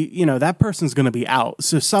really, you know, that person's going to be out.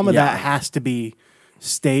 So some of that has to be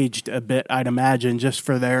staged a bit, I'd imagine, just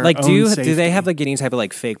for their like. Own safety. Do they have like any type of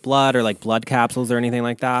like fake blood or like blood capsules or anything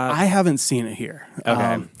like that? I haven't seen it here.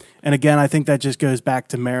 Okay. And again, I think that just goes back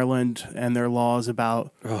to Maryland and their laws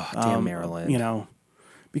about damn Maryland. You know,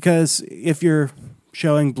 because if you're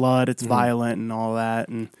showing blood, it's violent and all that.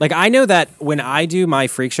 And like, I know that when I do my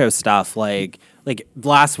freak show stuff, like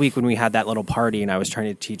last week when we had that little party and I was trying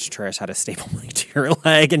to teach Trish how to staple money to your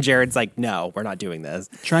leg, and Jared's like, no, we're not doing this.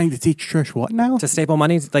 Trying to teach Trish what now? To staple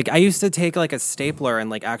money. Like, I used to take like a stapler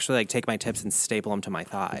and like actually like take my tips and staple them to my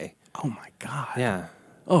thigh. Oh my God. Yeah.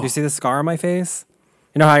 Oh. Do you see the scar on my face?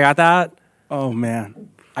 You know how I got that? Oh man.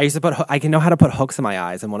 I used to I can know how to put hooks in my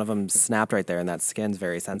eyes, and one of them snapped right there, and that skin's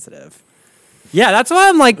very sensitive. Yeah, that's why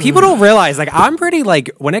I'm like, people don't realize, like, I'm pretty, like,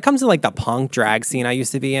 when it comes to, like, the punk drag scene I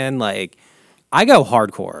used to be in, like, I go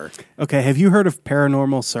hardcore. Okay, have you heard of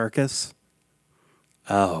Paranormal Circus?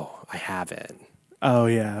 Oh, I haven't. Oh,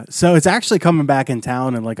 yeah. So it's actually coming back in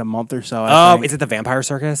town in, like, a month or so, I think. think. Is it the Vampire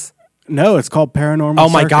Circus? No, it's called Paranormal Circus. Oh,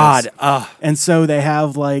 my God. And so they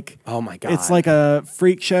have, like... Oh, my God. It's like a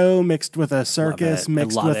freak show mixed with a circus,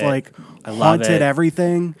 mixed with, like, haunted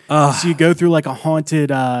everything. So you go through, like, a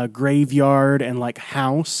haunted graveyard and, like,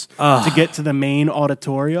 house to get to the main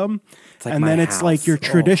auditorium. Like, and then it's, like, your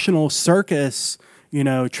traditional circus, you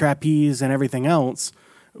know, trapeze and everything else.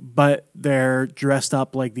 But they're dressed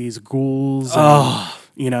up like these ghouls. And,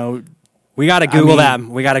 you know... We got to Google them.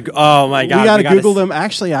 We got to... Oh, my God. We got to Google them.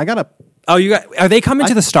 Actually, I got to... Oh, are they coming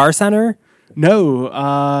to the Star Center? No.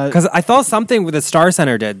 Because I thought something with the Star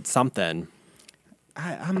Center did something.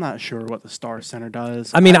 I'm not sure what the Star Center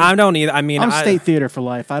does. I mean, I don't either. I mean, I'm State Theater for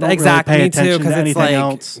life. I don't exactly, really pay me too, attention to it's anything like,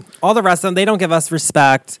 else. All the rest of them, they don't give us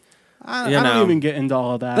respect. I don't even get into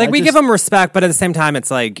all of that. Like, we give them respect, but at the same time, it's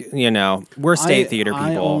like, you know, we're State Theater people.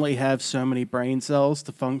 I only have so many brain cells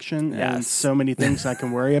to function and so many things I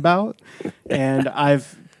can worry about. And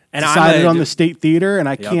I've decided on the State Theater, and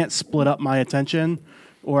I can't split up my attention,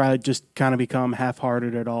 or I just kind of become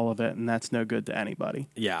half-hearted at all of it, and that's no good to anybody.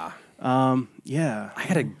 Yeah. Yeah. I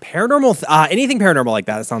had a paranormal... anything paranormal like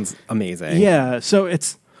that sounds amazing. Yeah, so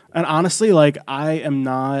it's... And honestly, like, I am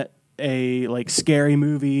not a, like, scary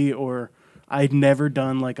movie, or I'd never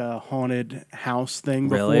done, like, a haunted house thing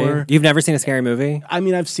before. Really? You've never seen a scary movie? I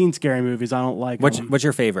mean, I've seen scary movies. I don't like them. What's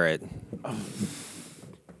your favorite?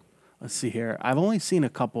 Let's see here. I've only seen a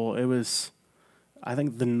couple. It was, I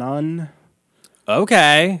think, The Nun.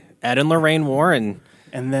 Okay. Ed and Lorraine Warren.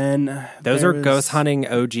 And then... Those are ghost hunting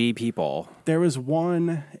OG people. There was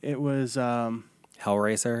one, it was...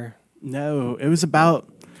 Hellraiser? No, it was about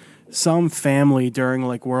some family during,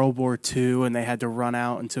 like, World War II, and they had to run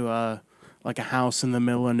out into a house in the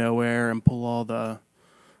middle of nowhere and pull all the,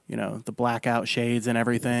 you know, the blackout shades and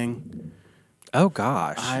everything. Oh,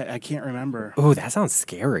 gosh. I can't remember. Oh, that sounds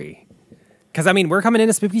scary. Because, I mean, we're coming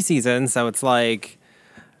into spooky season, so it's like...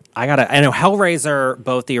 I know Hellraiser,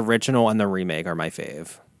 both the original and the remake are my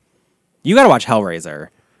fave. You gotta watch Hellraiser.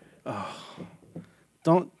 Oh,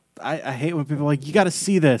 I hate when people are like, you gotta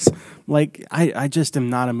see this. Like, I just am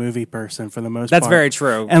not a movie person for the most part. That's very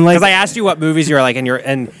true. And like, because I asked you what movies you're like, and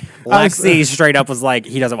Lexi straight up was like,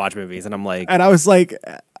 he doesn't watch movies, and I'm like, and I was like,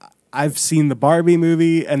 I've seen the Barbie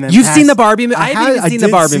movie, and then you've seen the Barbie movie. I haven't even seen the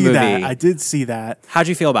Barbie movie. I did see that. How'd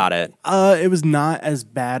you feel about it? It was not as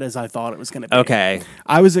bad as I thought it was going to be. Okay,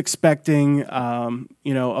 I was expecting,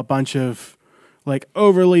 you know, a bunch of like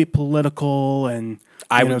overly political and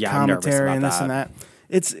commentary and this and that.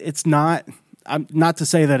 It's not. I'm not to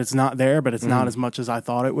say that it's not there, but it's not as much as I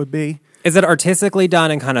thought it would be. Is it artistically done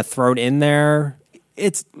and kind of thrown in there?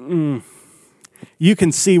 It's. You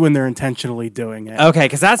can see when they're intentionally doing it. Okay,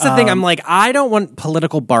 because that's the thing. I'm like, I don't want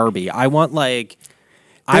political Barbie. I want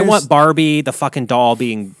I want Barbie, the fucking doll,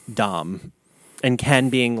 being dumb, and Ken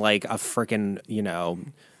being like a freaking, you know,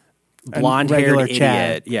 blonde-haired idiot.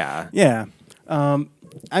 Chad. Yeah, yeah.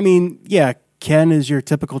 I mean, yeah. Ken is your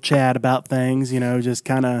typical Chad about things. You know, just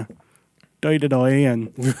kind of doy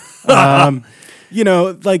and.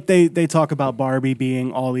 like they talk about Barbie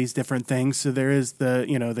being all these different things. So there is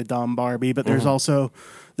the dumb Barbie, but there's also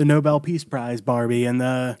the Nobel Peace Prize Barbie and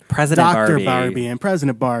the President Dr. Barbie and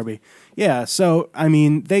President Barbie. Yeah. So, I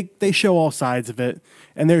mean, they show all sides of it.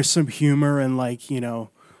 And there's some humor and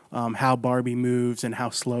how Barbie moves and how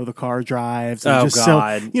slow the car drives. And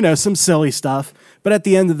some silly stuff. But at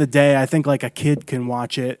the end of the day, I think like a kid can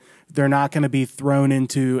watch it. They're not going to be thrown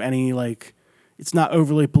into any it's not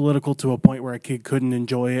overly political to a point where a kid couldn't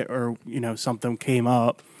enjoy it or, something came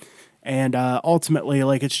up. And ultimately,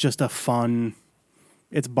 it's just a fun...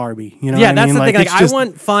 It's Barbie, Yeah, that's the thing. I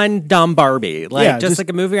want fun, dumb Barbie. Just like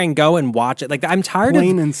a movie I can go and watch it. I'm tired of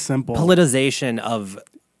plain and simple politicization of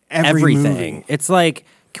everything. Movie. It's like,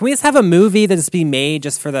 can we just have a movie that's be made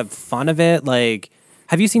just for the fun of it?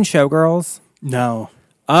 Have you seen Showgirls? No.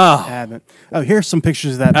 Oh, I haven't. Oh, here's some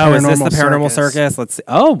pictures of that. Is this the Paranormal Circus? Let's see.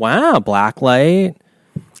 Oh, wow, blacklight.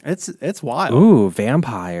 It's wild. Ooh,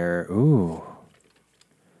 vampire. Ooh,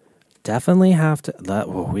 definitely have to.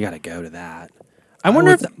 We got to go to that. I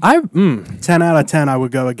wonder if 10 out of 10 I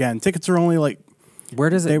would go again. Tickets are only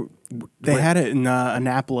where does it? They had it in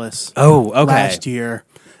Annapolis. Oh, okay. Last year,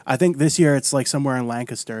 I think this year it's somewhere in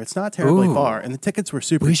Lancaster. It's not terribly far, and the tickets were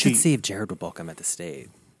super cheap. We should see if Jared would book them at the State.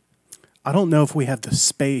 I don't know if we have the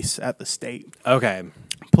space at the State. Okay.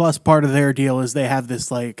 Plus, part of their deal is they have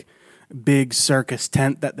this big circus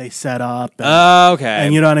tent that they set up. Okay.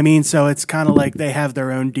 And you know what I mean? So it's kind of they have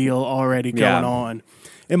their own deal already going on.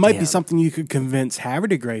 It might be something you could convince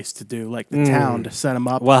Havre Grace to do, the town, to set them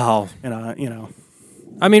up. Well,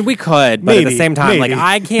 I mean, we could, but at the same time, maybe.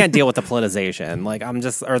 I can't deal with the politicization. I'm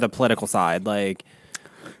just, or the political side. I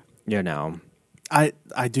do know.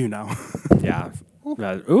 Yeah.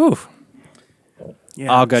 Ooh.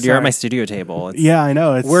 Yeah. Oh, good. You're at my studio table. Yeah, I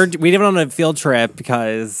know. We went on a field trip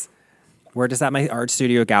because we're just at my art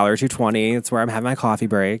studio, Gallery 220. It's where I'm having my coffee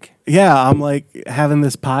break. Yeah, I'm having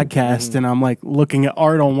this podcast and I'm looking at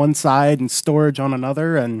art on one side and storage on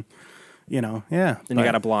another, and yeah. And you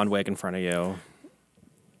got a blonde wig in front of you.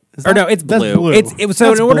 It's blue.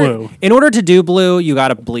 blue. In order to do blue, you got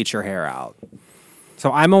to bleach your hair out.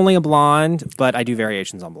 So I'm only a blonde, but I do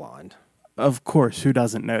variations on blonde. Of course, who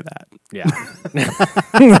doesn't know that? Yeah.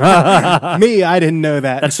 Me, I didn't know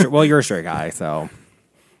that. That's true. Well, you're a straight guy, so.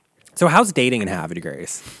 So how's dating in Havre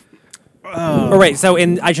Grace?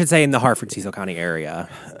 I should say in the Hartford Cecil County area.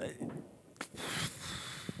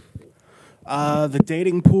 The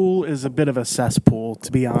dating pool is a bit of a cesspool,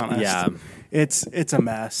 to be honest. Yeah. It's a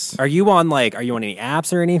mess. Are you on any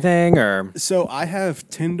apps or anything, or? So I have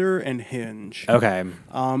Tinder and Hinge. Okay.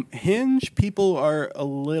 Hinge, people are a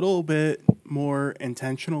little bit more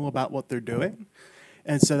intentional about what they're doing.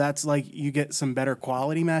 And so that's you get some better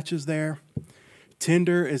quality matches there.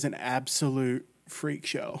 Tinder is an absolute freak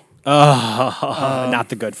show. Oh, not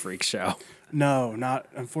the good freak show. No,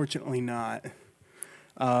 unfortunately not.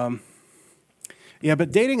 Yeah,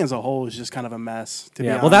 but dating as a whole is just kind of a mess, to be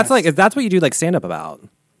honest. Well, that's what you do stand-up about.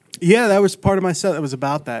 Yeah, that was part of my set that was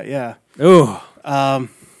about that, yeah. Ooh. And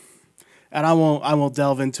I won't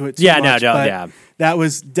delve into it too much. But that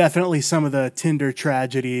was definitely some of the Tinder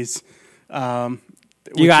tragedies.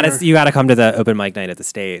 You gotta come to the open mic night at the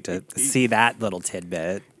State to see that little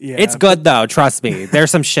tidbit. Yeah, it's good though. Trust me.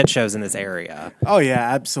 There's some shit shows in this area. Oh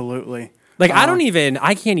yeah, absolutely.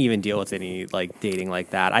 I can't even deal with any dating like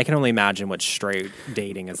that. I can only imagine what straight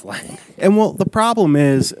dating is like. And the problem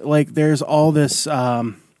is there's all this,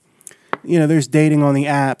 there's dating on the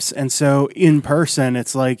apps, and so in person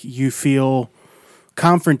it's you feel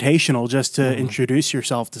confrontational just to introduce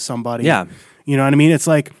yourself to somebody. Yeah, you know what I mean. It's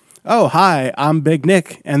oh, hi, I'm Big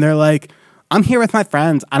Nick, and they're I'm here with my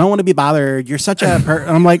friends. I don't want to be bothered. You're such a and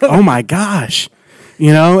I'm oh my gosh,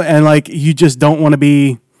 and you just don't want to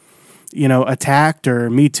be. Attacked or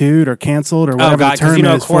Me Too'd or canceled or whatever the term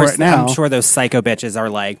is for it now. I'm sure those psycho bitches are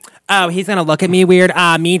oh, he's going to look at me weird.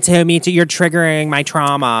 Me too, you're triggering my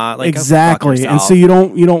trauma. Exactly. And so you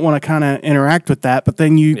don't want to kind of interact with that, but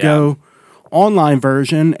then you go online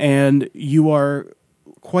version and you are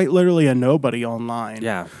quite literally a nobody online.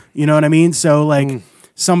 Yeah. You know what I mean? So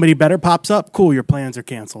somebody better pops up, cool, your plans are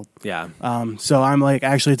canceled. Yeah. So I'm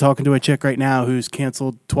actually talking to a chick right now who's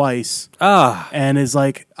canceled twice. And is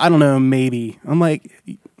I don't know, maybe. I'm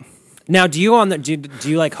now, do you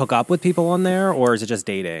hook up with people on there, or is it just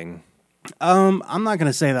dating? I'm not going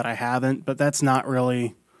to say that I haven't, but that's not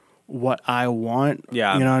really what I want.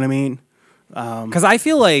 Yeah. You know what I mean? Because I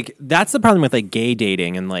feel that's the problem with gay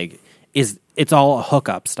dating and it's all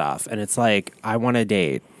hookup stuff, and it's I want to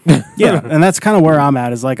date. Yeah, and that's kind of where I'm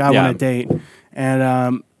at. Is I want to date,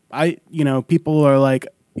 and people are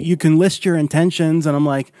you can list your intentions, and I'm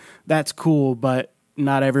like, that's cool, but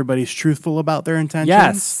not everybody's truthful about their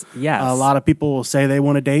intentions. Yes. A lot of people will say they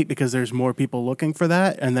want to date because there's more people looking for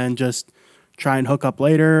that, and then just try and hook up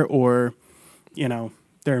later, or, you know,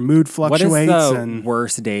 their mood fluctuates. What is the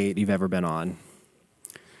worst date you've ever been on?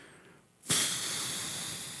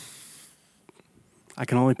 I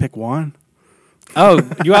can only pick one. Oh,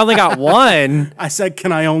 you only got one? I said,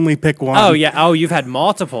 can I only pick one? Oh, yeah. Oh, you've had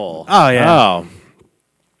multiple. Oh, yeah.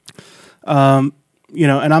 Oh. You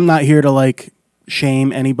know, and I'm not here to, like,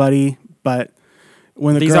 shame anybody, but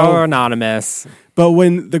when These are anonymous. But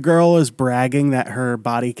when the girl is bragging that her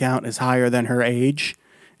body count is higher than her age,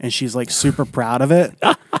 and she's, like, super proud of it,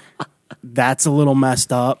 that's a little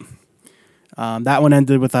messed up. That one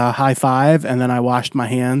ended with a high five, and then I washed my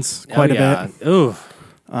hands quite a bit. Ooh.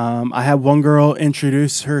 I had one girl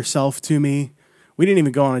introduce herself to me. We didn't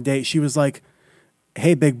even go on a date. She was like,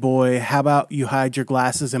 hey, big boy, how about you hide your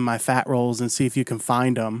glasses in my fat rolls and see if you can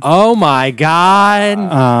find them? Oh, my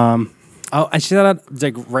God. And she said that,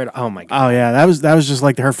 like, right. Oh, my God. Oh, yeah. That was just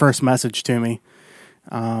like her first message to me.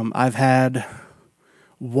 I've had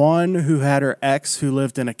one who had her ex who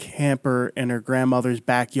lived in a camper in her grandmother's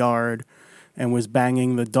backyard and was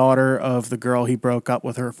banging the daughter of the girl he broke up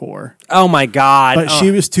with her for. Oh, my God. But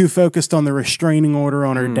she was too focused on the restraining order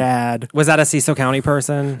on her dad. Was that a Cecil County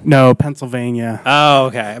person? No, Pennsylvania. Oh,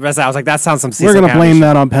 okay. I was like, that sounds some Cecil We're going to County blame shit.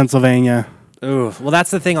 that on Pennsylvania. Ooh. Well,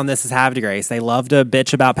 that's the thing on This Is Have to Grace. They love to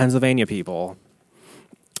bitch about Pennsylvania people.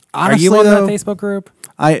 Honestly, Are you on though, that Facebook group?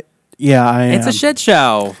 I am. It's a shit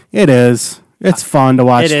show. It is. It's fun to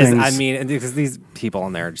watch It is. things. I mean, because these people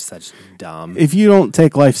on there are just such dumb. If you don't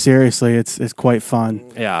take life seriously, it's quite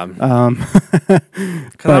fun. Yeah. Because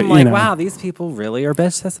I'm like, wow, these people really are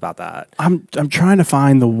bitches about that. I'm trying to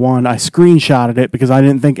find the one. I screenshotted it because I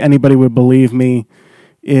didn't think anybody would believe me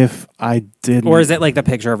if I didn't. Or is it like the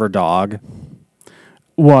picture of her dog?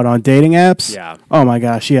 What, on dating apps? Yeah. Oh my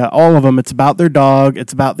gosh, yeah. All of them. It's about their dog.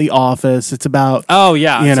 It's about The Office. It's about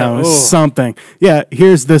something. Yeah,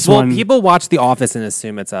 here's this one. Well, people watch The Office and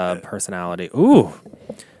assume it's a personality. Ooh.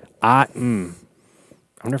 I wonder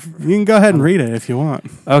if, you can go ahead and read it if you want.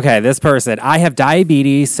 Okay, this person. I have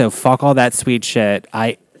diabetes, so fuck all that sweet shit.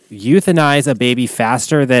 I euthanize a baby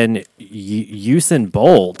faster than Usain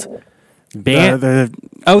Bolt. The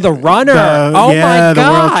runner. My God. The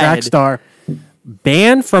world track star.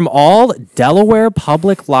 Banned from all Delaware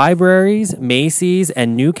public libraries, Macy's,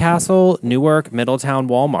 and Newcastle, Newark, Middletown,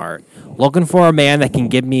 Walmart. Looking for a man that can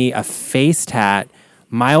give me a face tat,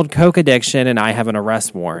 mild coke addiction, and I have an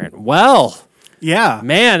arrest warrant. Well, yeah,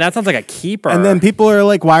 man, that sounds like a keeper. And then people are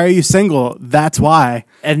like, "Why are you single?" That's why.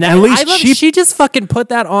 And then, at least she just fucking put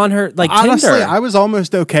that on her honestly, Tinder. I was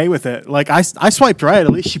almost okay with it. Like I swiped right. At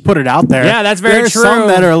least she put it out there. Yeah, that's very There's true. Some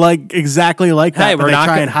that are like exactly like that, but we're they not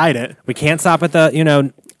try and hide it. We can't stop at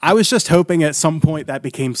the I was just hoping at some point that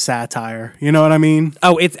became satire. You know what I mean?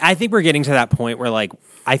 Oh, I think we're getting to that point where like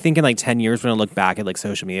I think in like 10 years we're gonna look back at like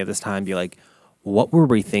social media this time and be like, what were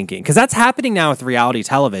we thinking? Because that's happening now with reality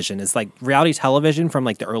television. It's like reality television from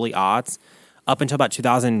like the early aughts up until about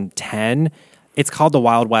 2010. It's called the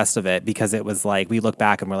Wild West of it because it was like we look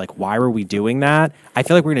back and we're like, why were we doing that? I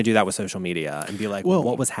feel like we're going to do that with social media and be like, well,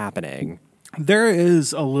 what was happening? There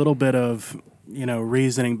is a little bit of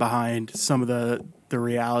reasoning behind some of the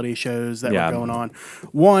reality shows that were going on.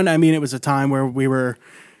 One, I mean, it was a time where we were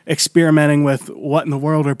experimenting with what in the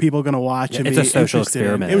world are people going to watch and it's be a social interested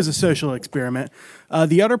experiment. in. It was a social experiment.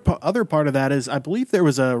 The other part of that is I believe there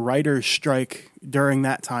was a writer's strike during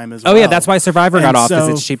that time as well. Oh yeah, that's why Survivor got off because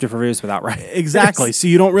so, it's cheap to produce without writing. Exactly. So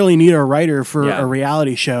you don't really need a writer for a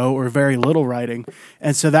reality show or very little writing.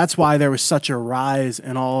 And so that's why there was such a rise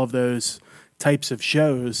in all of those types of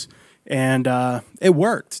shows. And it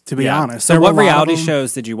worked, to be honest. So what reality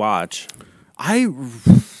shows did you watch?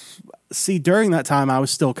 See, during that time, I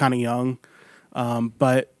was still kind of young,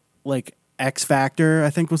 but like X Factor, I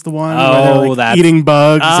think was the one. Oh, where they're, like, that's eating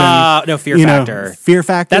bugs. No, Fear Factor. Fear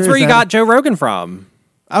Factor. That's where you got Joe Rogan from.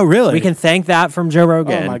 Oh, really? We can thank that from Joe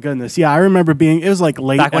Rogan. Oh my goodness! Yeah, I remember it was like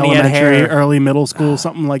late elementary, early middle school,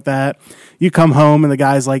 something like that. You come home and the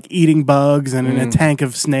guy's like eating bugs and in a tank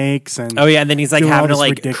of snakes, and and then he's like having to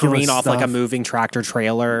like careen stuff off like a moving tractor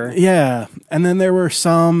trailer. Yeah, and then there were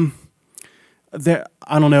some.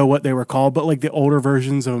 I don't know what they were called, but like the older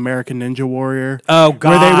versions of American Ninja Warrior. Oh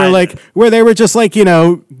God! Where they were just like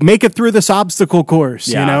make it through this obstacle course,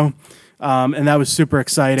 and that was super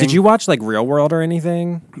exciting. Did you watch like Real World or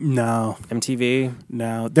anything? No. MTV?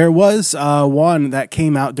 No. There was one that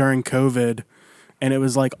came out during COVID, and it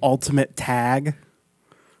was like Ultimate Tag.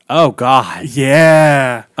 Oh God.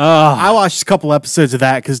 Yeah. Oh. I watched a couple episodes of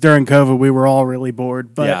that because during COVID we were all really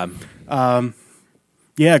bored. But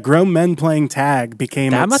yeah, grown men playing tag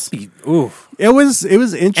became That must be oof. It was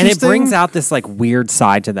interesting, And it brings out this like weird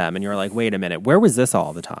side to them, and you're like, wait a minute, where was this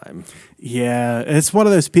all the time? Yeah, it's one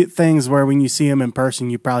of those things where when you see them in person,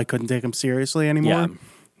 you probably couldn't take them seriously anymore.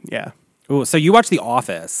 Yeah. Ooh, so you watch The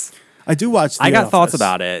Office? I do watch. I got thoughts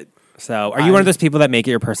about it. So, are you one of those people that make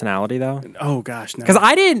it your personality, though? Oh gosh, no. Because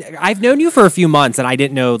I've known you for a few months, and I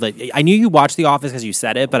didn't know that. I knew you watched The Office because you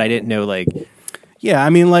said it, but I didn't know like. Yeah,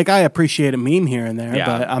 I mean, like I appreciate a meme here and there, Yeah.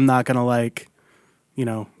 but I'm not gonna like,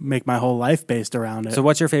 make my whole life based around it. So,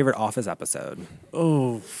 what's your favorite Office episode?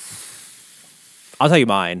 Oh, I'll tell you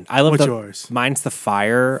mine. I love what's yours? Mine's the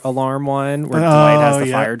fire alarm one where Dwight has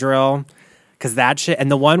the fire drill. Because that shit,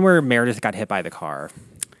 and the one where Meredith got hit by the car.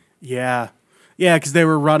 Yeah. Yeah, because they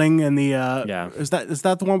were running in the. Is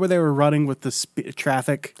that the one where they were running with the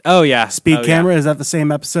traffic? Oh yeah, speed camera. Yeah. Is that the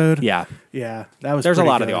same episode? Yeah, yeah. That was. There's a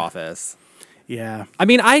lot good. of The Office. Yeah, I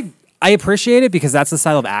mean, I appreciate it because that's the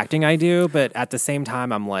style of acting I do, but at the same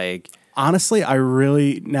time, I'm like, honestly, I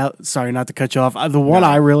really sorry not to cut you off. The one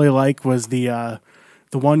I really like was the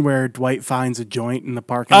one where Dwight finds a joint in the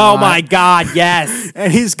parking lot. Oh my God, yes.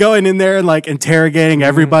 And he's going in there and like interrogating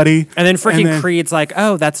everybody. And then freaking Creed's like,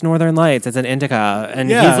 oh, that's Northern Lights. It's an indica. And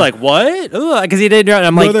he's like, what? Because he didn't know. And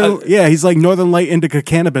I'm like, yeah, he's like Northern Light indica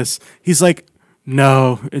cannabis. He's like,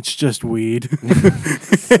 no, it's just weed.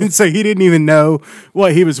 And so he didn't even know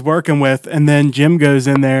what he was working with. And then Jim goes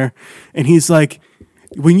in there and he's like,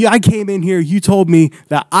 when I came in here, you told me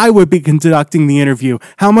that I would be conducting the interview.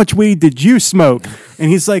 How much weed did you smoke? And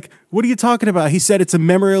he's like, what are you talking about? He said it's a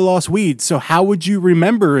memory loss weed. So how would you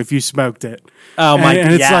remember if you smoked it? Oh my God.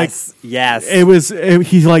 And it's yes.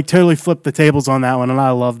 He like totally flipped the tables on that one. And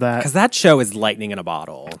I love that. Because that show is lightning in a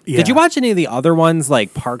bottle. Yeah. Did you watch any of the other ones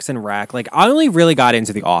like Parks and Rec? Like I only really got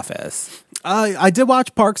into The Office. I did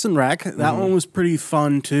watch Parks and Rec. That one was pretty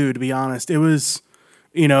fun too, to be honest. It was,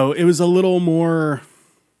 it was a little more...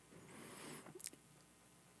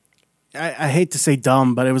 I hate to say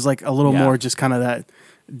dumb, but it was like a little more just kind of that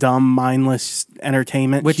dumb, mindless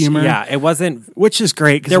entertainment humor. Yeah, it wasn't... Which is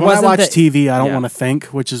great, because when I watch TV, I don't want to think,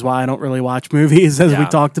 which is why I don't really watch movies, as we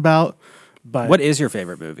talked about. But what is your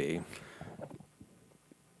favorite movie?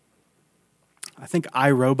 I think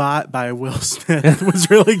I, Robot by Will Smith was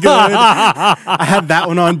really good. I had that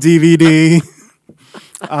one on DVD.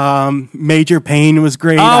 Major Payne was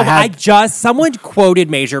great. Someone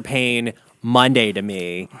quoted Major Payne Monday to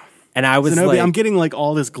me. And I was Zenobia, like, I'm getting like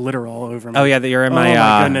all this glitter all over me. Oh yeah, you're in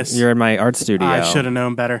my goodness. You're in my art studio. I should have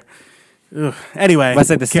known better. Ugh. Anyway, I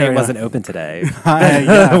said the state wasn't open today,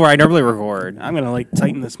 where I normally record. I'm gonna like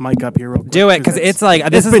tighten this mic up here real quick. Do it because it's like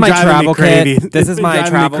this is my travel kit. This is my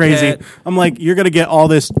travel kit. I'm like, you're gonna get all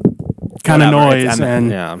this kind of noise, and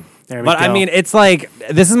yeah. There we go. I mean, it's like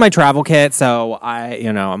this is my travel kit, so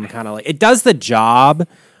I'm kind of like it does the job,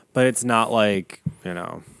 but it's not like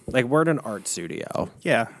like we're at an art studio.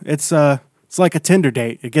 Yeah, it's like a Tinder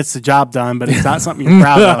date. It gets the job done, but it's not something you're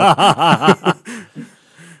proud of.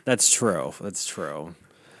 That's true. That's true.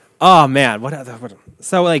 Oh man, what?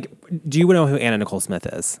 So like, do you know who Anna Nicole Smith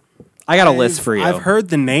is? I got a list for you. I've heard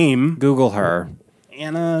the name. Google her.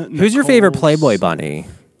 Anna. Who's your favorite Playboy bunny?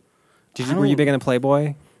 Were you big into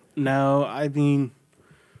Playboy? No, I mean,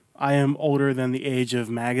 I am older than the age of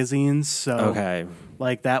magazines, so okay.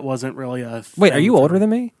 Like that wasn't really a. Wait, are you older than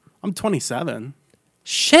me? I'm 27.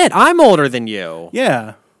 Shit, I'm older than you.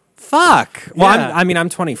 Yeah. Fuck. Well, Yeah. I'm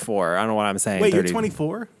 24. I don't know what I'm saying. Wait, 30. you're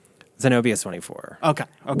 24? Zenobia's 24. Okay.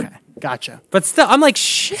 Gotcha. But still, I'm like,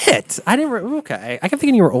 shit. I didn't. Okay. I kept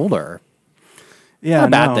thinking you were older. Yeah, not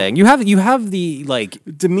a bad thing. You have the like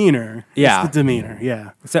demeanor. Yeah, it's the demeanor.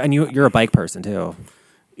 Yeah. So and you're a bike person too.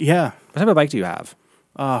 Yeah. What type of bike do you have?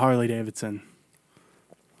 Harley Davidson.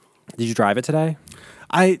 Did you drive it today?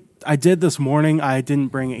 I did this morning. I didn't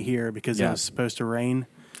bring it here because it was supposed to rain.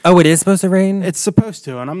 Oh, it is supposed to rain? It's supposed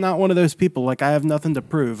to, and I'm not one of those people. Like, I have nothing to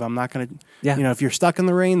prove. I'm not going to, if you're stuck in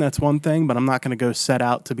the rain, that's one thing, but I'm not going to go set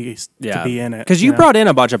out to be in it. Because you brought in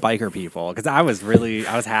a bunch of biker people, because I was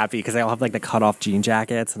happy, because they all have, like, the cut-off jean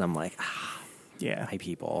jackets, and I'm like, my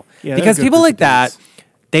people. Yeah, because people like that,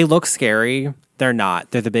 they look scary. They're not.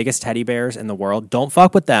 They're the biggest teddy bears in the world. Don't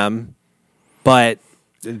fuck with them, but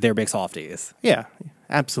they're big softies. Yeah,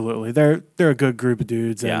 absolutely. They're a good group of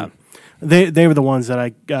dudes. And they were the ones that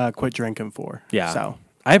I quit drinking for. Yeah. So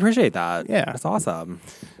I appreciate that. Yeah. That's awesome.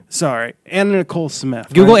 Sorry. Anna Nicole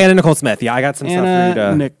Smith. Google Anna Nicole Smith. Yeah, I got some stuff for you to...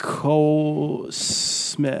 Anna Nicole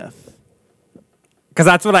Smith. Because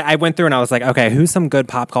that's what I went through, and I was like, okay, who's some good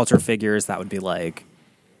pop culture figures that would be like...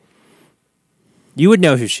 You would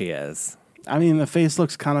know who she is. I mean, the face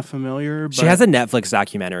looks kind of familiar. But She has a Netflix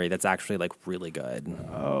documentary that's actually like really good.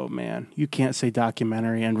 Oh man, you can't say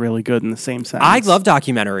documentary and really good in the same sentence. I love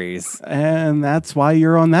documentaries, and that's why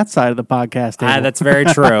you're on that side of the podcast table. That's very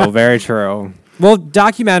true. Very true. Well,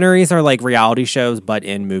 documentaries are like reality shows, but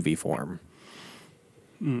in movie form.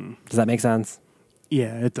 Does that make sense?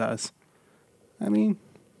 Yeah, it does. I mean,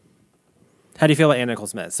 how do you feel about Anna Nicole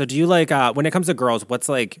Smith? So, do you like when it comes to girls? What's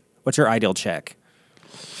your ideal chick?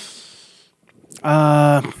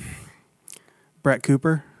 Brett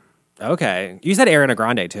Cooper. Okay, you said Ariana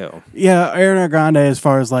Grande too. Yeah, Ariana Grande as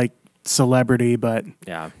far as like celebrity, but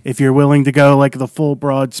yeah, if you're willing to go like the full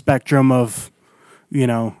broad spectrum of,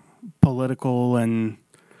 political and,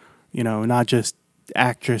 not just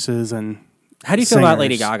actresses and. How do you feel about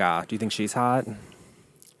Lady Gaga? Do you think she's hot?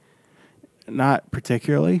 Not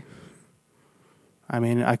particularly. I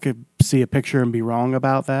mean, I could see a picture and be wrong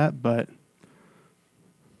about that, but.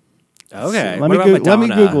 Okay. So let me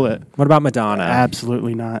Google it. What about Madonna?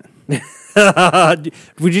 Absolutely not.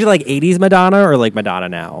 Would you like 80s Madonna or like Madonna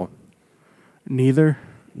now? Neither.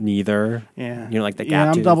 Yeah. You know, like the gap.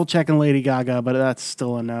 Yeah, I'm double checking Lady Gaga, but that's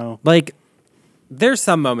still a no. Like, there's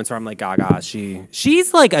some moments where I'm like, Gaga,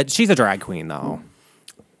 she's a drag queen though.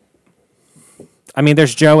 I mean,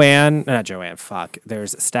 there's there's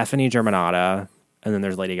Stephanie Germanotta, and then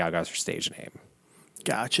there's Lady Gaga's her stage name.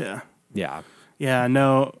 Gotcha. Yeah. Yeah,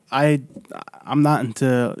 no, I'm not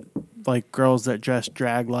into like girls that dress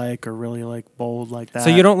drag like or really like bold like that. So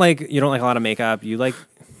you don't like a lot of makeup. You like.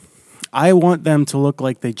 I want them to look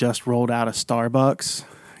like they just rolled out of Starbucks.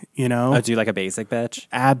 Oh, do you like a basic bitch?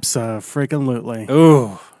 Abso-freaking-lutely.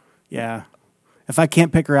 Ooh, yeah. If I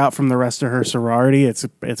can't pick her out from the rest of her sorority, it's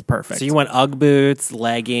perfect. So you want Ugg boots,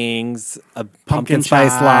 leggings, a pumpkin chai.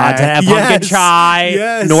 spice latte, pumpkin chai,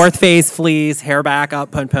 yes. North Face fleece, hair back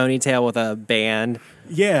up, ponytail with a band.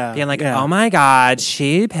 Yeah. Being like, yeah. oh my God,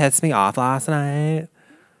 she pissed me off last night.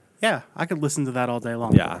 Yeah, I could listen to that all day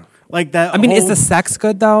long. Yeah. Like that. I mean, is the sex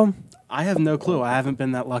good though? I have no clue. I haven't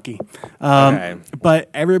been that lucky. Okay. But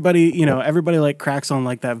everybody like cracks on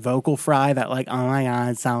like that vocal fry that like, oh my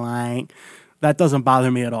God, so like, that doesn't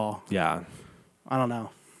bother me at all. Yeah. I don't know.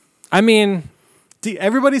 I mean,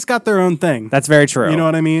 everybody's got their own thing. That's very true. You know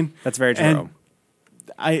what I mean? That's very true. And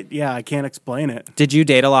I can't explain it. Did you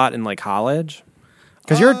date a lot in like college?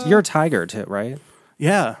 Because you're a tiger too, right?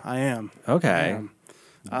 Yeah, I am. Okay.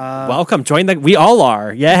 Welcome. We all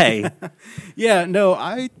are. Yay. Yeah, no,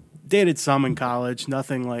 I dated some in college.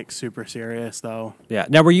 Nothing like super serious though. Yeah.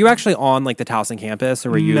 Now, were you actually on like the Towson campus,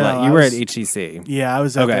 or were you you were at HCC? Yeah, I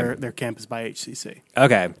was at their campus by HCC.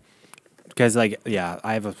 Okay. Because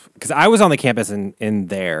because I was on the campus in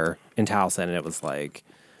Towson, and it was like,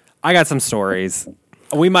 I got some stories.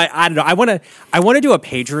 I don't know. I want to do a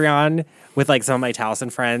Patreon with like some of my Towson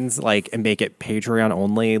friends, like, and make it Patreon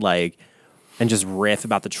only, like, and just riff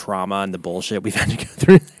about the trauma and the bullshit we've had to go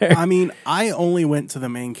through there. I mean, I only went to the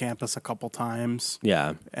main campus a couple times.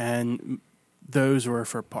 Yeah. And those were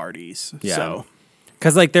for parties. Yeah. So.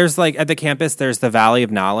 Because like there's like at the campus, there's the Valley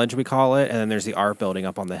of Knowledge, we call it, and then there's the art building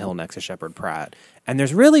up on the hill next to Shepherd Pratt. And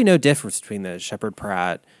there's really no difference between the Shepherd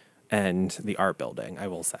Pratt and the art building, I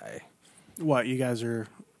will say. What, you guys are...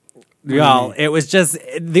 Well, it was just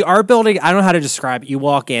the art building. I don't know how to describe it. You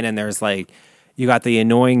walk in and there's like, you got the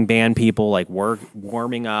annoying band people like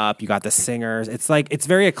warming up. You got the singers. It's like, it's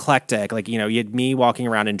very eclectic. Like, you had me walking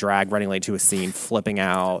around in drag, running late to a scene, flipping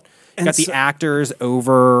out. You got the actors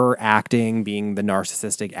overacting, being the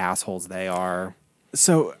narcissistic assholes they are.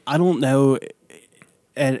 So I don't know,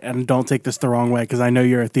 and don't take this the wrong way because I know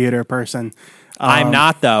you're a theater person. I'm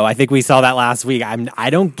not though. I think we saw that last week. I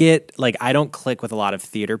don't click with a lot of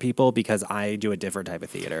theater people because I do a different type of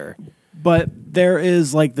theater. But there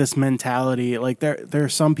is like this mentality, like there are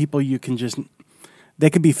some people you can they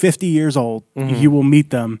could be 50 years old. Mm-hmm. You will meet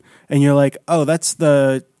them and you're like, oh, that's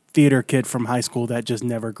the theater kid from high school that just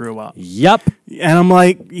never grew up. Yep. And I'm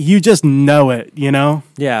like, you just know it, Yeah.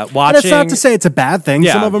 Watching. And that's not to say it's a bad thing.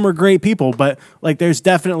 Yeah. Some of them are great people, but like there's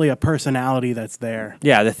definitely a personality that's there.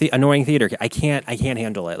 Yeah. The annoying theater kid. I can't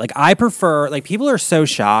handle it. Like I prefer, like people are so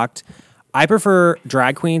shocked. I prefer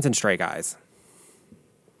drag queens and straight guys.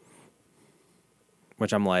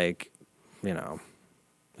 Which I'm like,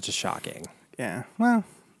 it's just shocking. Yeah. Well,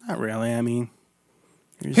 not really. I mean,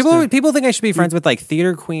 people think I should be friends with like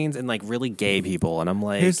theater queens and like really gay people, and I'm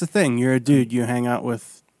like, here's the thing: you're a dude. You hang out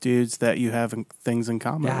with dudes that you have things in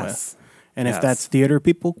common with, and if that's theater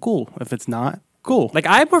people, cool. If it's not, cool. Like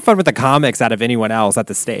I have more fun with the comics out of anyone else at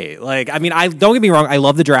the state. Like, I mean, I don't get me wrong, I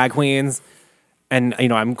love the drag queens, and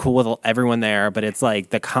I'm cool with everyone there, but it's like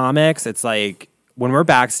the comics. It's like when we're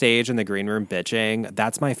backstage in the green room bitching,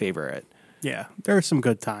 that's my favorite. Yeah, there are some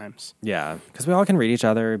good times. Yeah, because we all can read each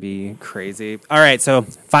other, be crazy. All right, so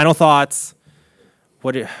final thoughts.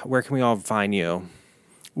 Where can we all find you?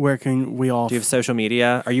 Where can we all... Do you have social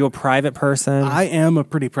media? Are you a private person? I am a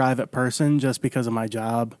pretty private person just because of my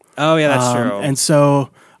job. Oh, yeah, that's true. And so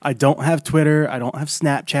I don't have Twitter. I don't have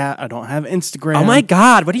Snapchat. I don't have Instagram. Oh, my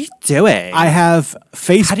God. What are you doing? I have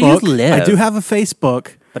Facebook. How do you live? I do have a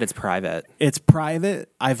Facebook. But it's private. It's private.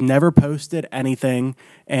 I've never posted anything,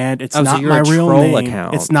 and it's so not you're my a real troll name.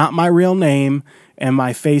 account. It's not my real name, and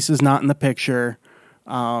my face is not in the picture.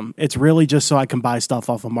 It's really just so I can buy stuff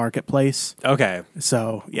off a marketplace. Okay.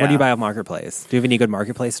 So, yeah. What do you buy off Marketplace? Do you have any good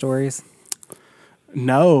Marketplace stories?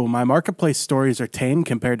 No, my Marketplace stories are tame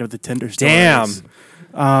compared to the Tinder stories.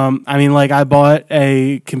 Damn. I mean, like, I bought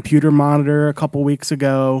a computer monitor a couple weeks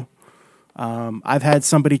ago. I've had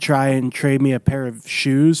somebody try and trade me a pair of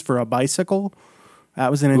shoes for a bicycle.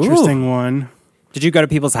 That was an interesting one. Did you go to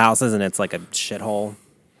people's houses and it's like a shithole?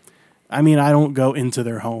 I mean, I don't go into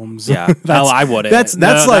their homes. Yeah. I wouldn't. That's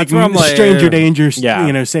like stranger danger. Yeah.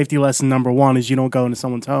 You know, safety lesson number 1 is you don't go into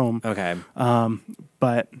someone's home. Okay.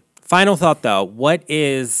 But final thought though,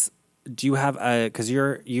 do you have because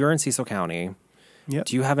you're in Cecil County. Yep.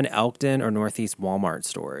 Do you have an Elkton or Northeast Walmart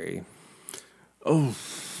story?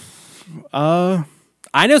 I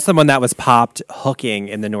know someone that was popped hooking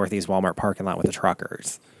in the Northeast Walmart parking lot with the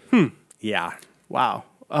truckers. Yeah. Wow.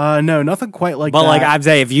 No, nothing quite like that. But like I'm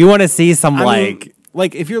saying, if you want to see some like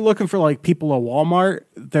if you're looking for like people at Walmart,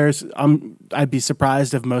 I'd be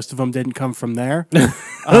surprised if most of them didn't come from there.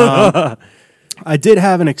 I did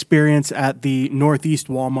have an experience at the Northeast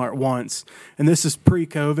Walmart once, and this is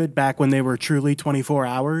pre-COVID, back when they were truly 24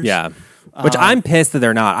 hours. Yeah. Which I'm pissed that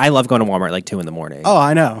they're not. I love going to Walmart like 2 a.m. Oh,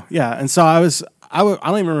 I know. Yeah. And so I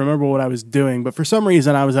don't even remember what I was doing, but for some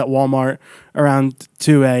reason I was at Walmart around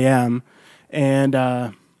 2 a.m. And,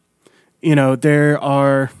 you know,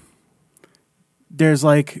 there's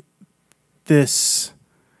like this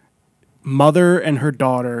mother and her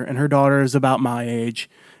daughter is about my age.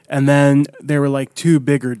 And then there were like 2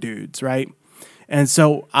 bigger dudes, right? And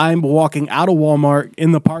so I'm walking out of Walmart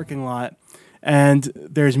in the parking lot, and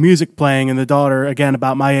there's music playing, and the daughter, again,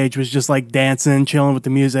 about my age, was just like dancing, chilling with the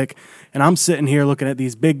music. And I'm sitting here looking at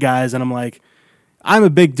these big guys, and I'm like, I'm a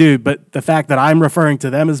big dude, but the fact that I'm referring to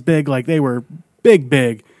them as big, like they were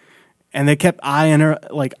big. And they kept eyeing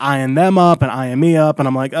them up and eyeing me up, and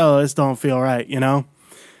I'm like, oh, this don't feel right, you know?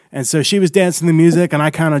 And so she was dancing the music, and I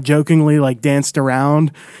kind of jokingly like danced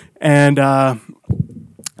around, and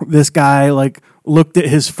this guy like looked at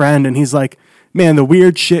his friend, and he's like, man, the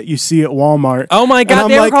weird shit you see at Walmart. Oh my God,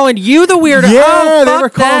 they were calling you the weirdo. Yeah, they were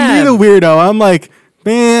calling me the weirdo. I'm like,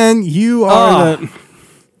 man, you are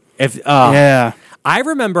yeah. I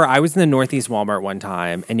remember I was in the Northeast Walmart one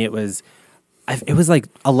time, and it was like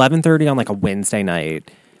 11:30 on like a Wednesday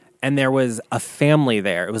night. And there was a family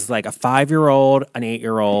there. It was like a 5-year-old, an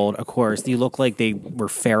 8-year-old. Of course, they looked like they were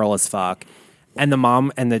feral as fuck. And the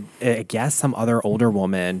mom and I guess some other older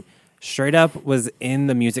woman straight up was in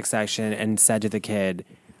the music section and said to the kid,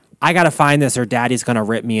 I got to find this or daddy's going to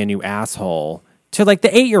rip me a new asshole, to like the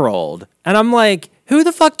 8-year-old. And I'm like, who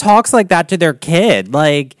the fuck talks like that to their kid?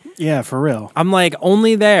 Like, yeah, for real. I'm like,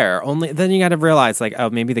 then you got to realize like,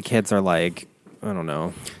 oh, maybe the kids are like, I don't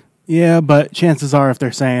know. Yeah, but chances are if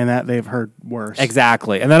they're saying that, they've heard worse.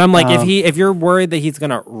 Exactly. And then I'm like, if you're worried that he's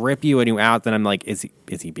going to rip you a new out, then I'm like, is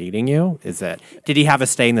he beating you? Did he have a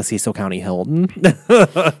stay in the Cecil County Hilton?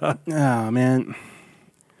 Oh, man.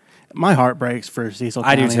 My heart breaks for Cecil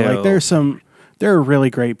County. I do too. Like there are really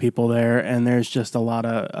great people there, and there's just a lot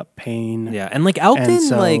of pain. Yeah. And like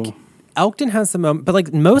Elkton, Elkton has some, but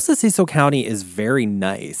like most of Cecil County is very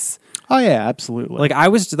nice. Oh yeah, absolutely. Like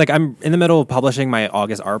I'm in the middle of publishing my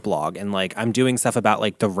August art blog, and like I'm doing stuff about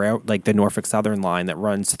like the Norfolk Southern line that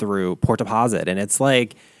runs through Port Deposit, and it's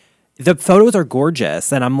like the photos are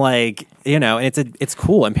gorgeous, and I'm like, you know, and it's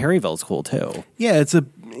cool, and Perryville's cool too. Yeah, it's a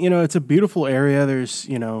beautiful area. There's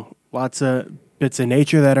lots of bits of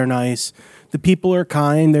nature that are nice. The people are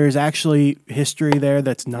kind. There's actually history there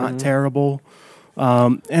that's not terrible,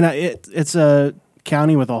 and it's a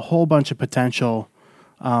county with a whole bunch of potential.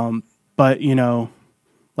 But,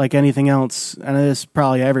 like anything else, and it's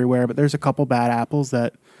probably everywhere, but there's a couple bad apples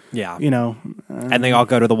that, and they all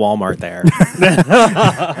go to the Walmart there.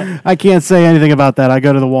 I can't say anything about that. I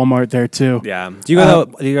go to the Walmart there, too. Yeah. Do you go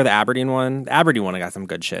to the Aberdeen one? The Aberdeen one, I got some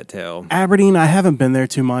good shit, too. Aberdeen, I haven't been there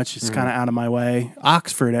too much. It's kind of out of my way.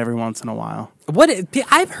 Oxford every once in a while.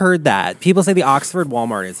 I've heard that. People say the Oxford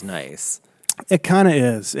Walmart is nice. It kind of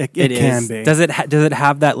is. It can be. Does it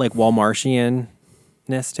have that, like, Walmartian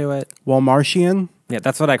Walmartness to it. Walmartian. Yeah,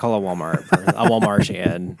 that's what I call a Walmart. A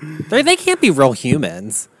Walmartian. They can't be real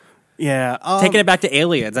humans. Yeah, Taking it back to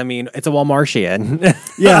aliens. I mean, it's a Walmartian.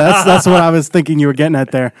 Yeah, that's what I was thinking you were getting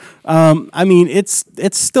at there. I mean, it's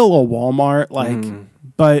still a Walmart, like,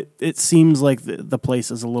 but it seems like the place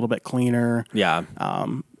is a little bit cleaner. Yeah.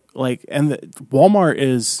 Walmart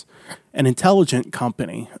is an intelligent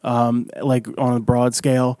company. Like on a broad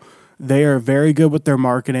scale, they are very good with their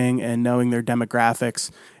marketing and knowing their demographics.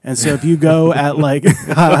 And so if you go at like,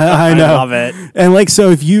 I know, I love it. And like, so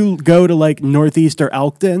if you go to like Northeast or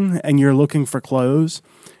Elkton and you're looking for clothes,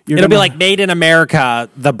 it'll be like Made in America,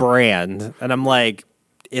 the brand. And I'm like,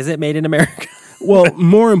 is it Made in America? Well,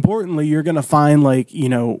 more importantly, you're going to find like,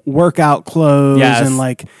 workout clothes and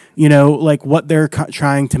like, like what they're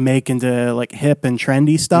trying to make into like hip and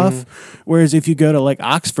trendy stuff. Whereas if you go to like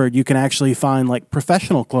Oxford, you can actually find like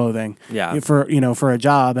professional clothing for a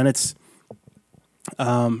job. And it's,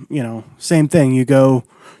 same thing. You go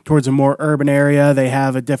towards a more urban area, they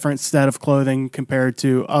have a different set of clothing compared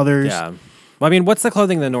to others. Yeah. Well, I mean, what's the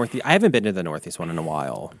clothing in the Northeast? I haven't been to the Northeast one in a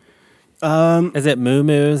while. Is it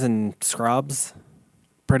moo-moos and scrubs?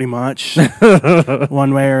 Pretty much.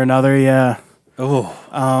 One way or another, yeah. Oh.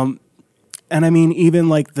 And I mean, even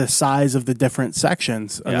like the size of the different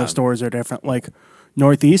sections of the stores are different. Like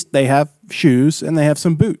Northeast, they have shoes and they have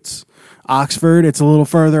some boots. Oxford, it's a little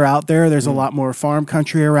further out there. There's a lot more farm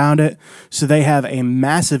country around it. So they have a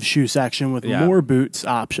massive shoe section with more boots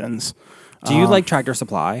options. Do you like Tractor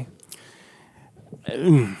Supply?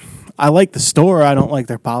 I like the store. I don't like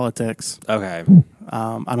their politics. Okay.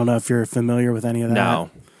 I don't know if you're familiar with any of that. No.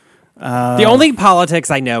 The only politics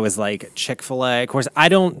I know is like Chick-fil-A. Of course, I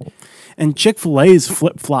don't. And Chick-fil-A's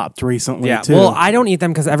flip-flopped recently, too. Well, I don't eat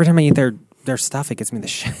them because every time I eat their stuff, it gives me the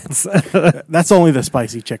shits. That's only the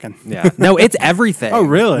spicy chicken. Yeah. No, it's everything. Oh,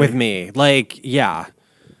 really? With me. Like, yeah.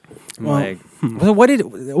 What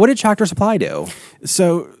did Tractor Supply do?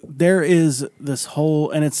 So there is this whole,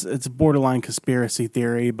 and it's borderline conspiracy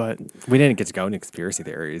theory, but we didn't get to go into conspiracy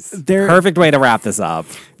theories. Perfect way to wrap this up.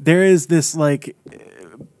 There is this like,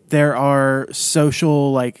 there are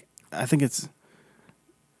social like,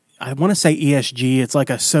 I want to say ESG. It's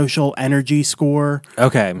like a social energy score.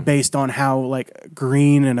 Okay. Based on how like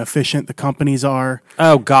green and efficient the companies are.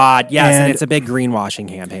 Oh God, yes, and it's a big greenwashing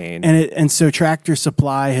campaign. And so Tractor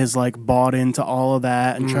Supply has like bought into all of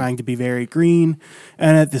that and trying to be very green.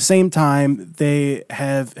 And at the same time, they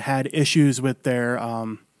have had issues with their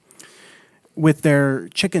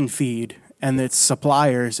chicken feed and its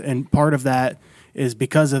suppliers. And part of that is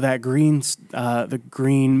because of that the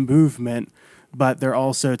green movement. But they're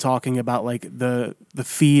also talking about like the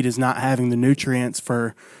feed is not having the nutrients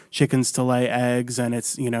for chickens to lay eggs, and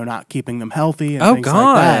it's not keeping them healthy and things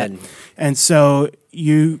like that. And so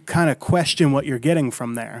you kind of question what you're getting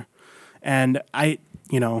from there. And I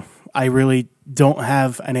really don't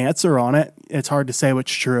have an answer on it. It's hard to say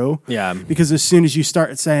what's true. Yeah. Because as soon as you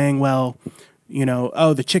start saying, well,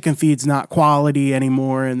 the chicken feed's not quality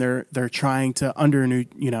anymore, and they're trying to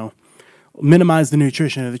minimize the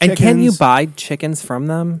nutrition of the chickens. And can you buy chickens from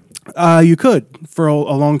them? You could for a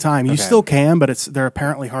long time. You still can, but they're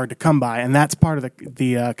apparently hard to come by, and that's part of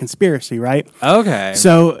the conspiracy, right? Okay.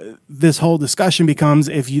 So this whole discussion becomes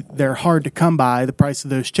they're hard to come by, the price of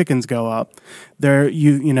those chickens go up.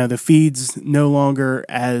 The feed's no longer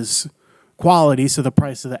as quality, so the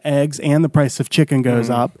price of the eggs and the price of chicken goes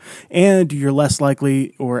up, and you're less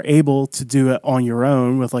likely or able to do it on your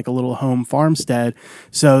own with like a little home farmstead.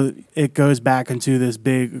 So it goes back into this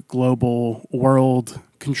big global world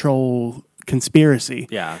control conspiracy.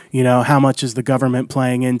 Yeah. How much is the government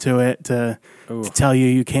playing into it to tell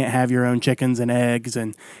you can't have your own chickens and eggs,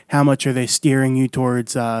 and how much are they steering you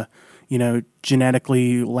towards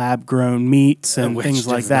genetically lab-grown meats and things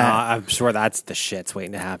like that. I'm sure that's the shit's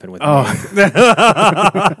waiting to happen with me.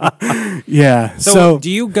 Yeah. So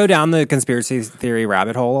do you go down the conspiracy theory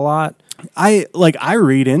rabbit hole a lot? I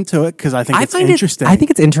read into it because I think it's interesting. I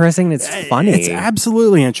think it's interesting and it's funny. It's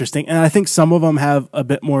absolutely interesting. And I think some of them have a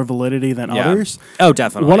bit more validity than others. Oh,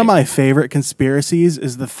 definitely. One of my favorite conspiracies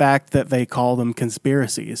is the fact that they call them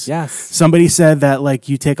conspiracies. Yes. Somebody said that like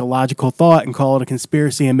you take a logical thought and call it a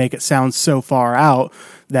conspiracy and make it sound so far out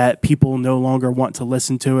that people no longer want to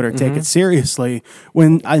listen to it or take it seriously,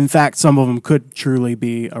 when in fact some of them could truly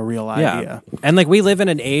be a real idea. And like we live in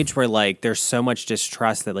an age where like there's so much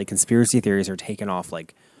distrust that like conspiracy theories are taken off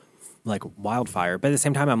like wildfire. But at the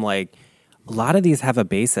same time, I'm like, a lot of these have a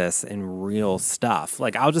basis in real stuff.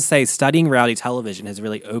 Like I'll just say studying reality television has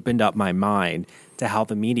really opened up my mind to how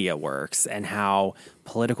the media works and how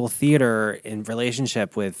political theater in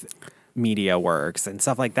relationship with media works and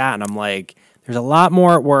stuff like that. And I'm like, there's a lot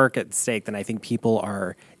more at work at stake than I think people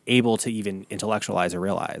are able to even intellectualize or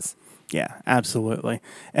realize. Yeah, absolutely.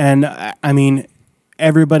 And I mean,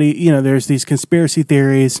 everybody, there's these conspiracy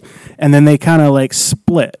theories and then they kind of like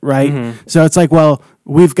split, right? Mm-hmm. So it's like, well,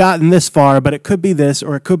 we've gotten this far, but it could be this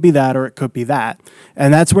or it could be that or it could be that.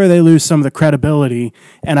 And that's where they lose some of the credibility.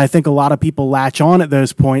 And I think a lot of people latch on at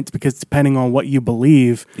those points because depending on what you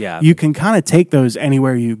believe, you can kind of take those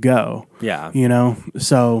anywhere you go. Yeah.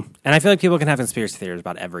 So. And I feel like people can have conspiracy theories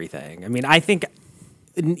about everything. I mean, I think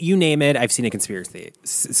you name it, I've seen a conspiracy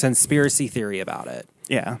theory about it.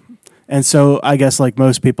 Yeah. And so I guess like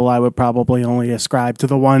most people, I would probably only ascribe to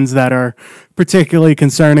the ones that are particularly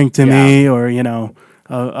concerning to me or,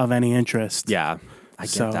 of any interest. Yeah, I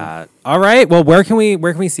get that. All right. Well, where can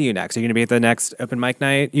we see you next? Are you going to be at the next open mic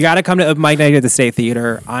night? You got to come to open mic night at the State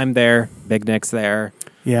Theater. I'm there. Big Nick's there.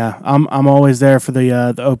 Yeah, I'm always there for the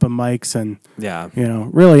open mics, and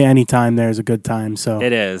really any time there's a good time. So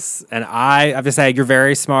it is, and I have to say you're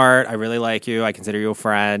very smart. I really like you. I consider you a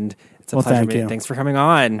friend. It's a pleasure. Thank you. Thanks for coming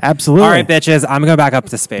on. Absolutely. All right, bitches. I'm gonna go back up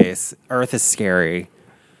to space. Earth is scary.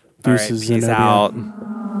 Deuces, all right, peace out.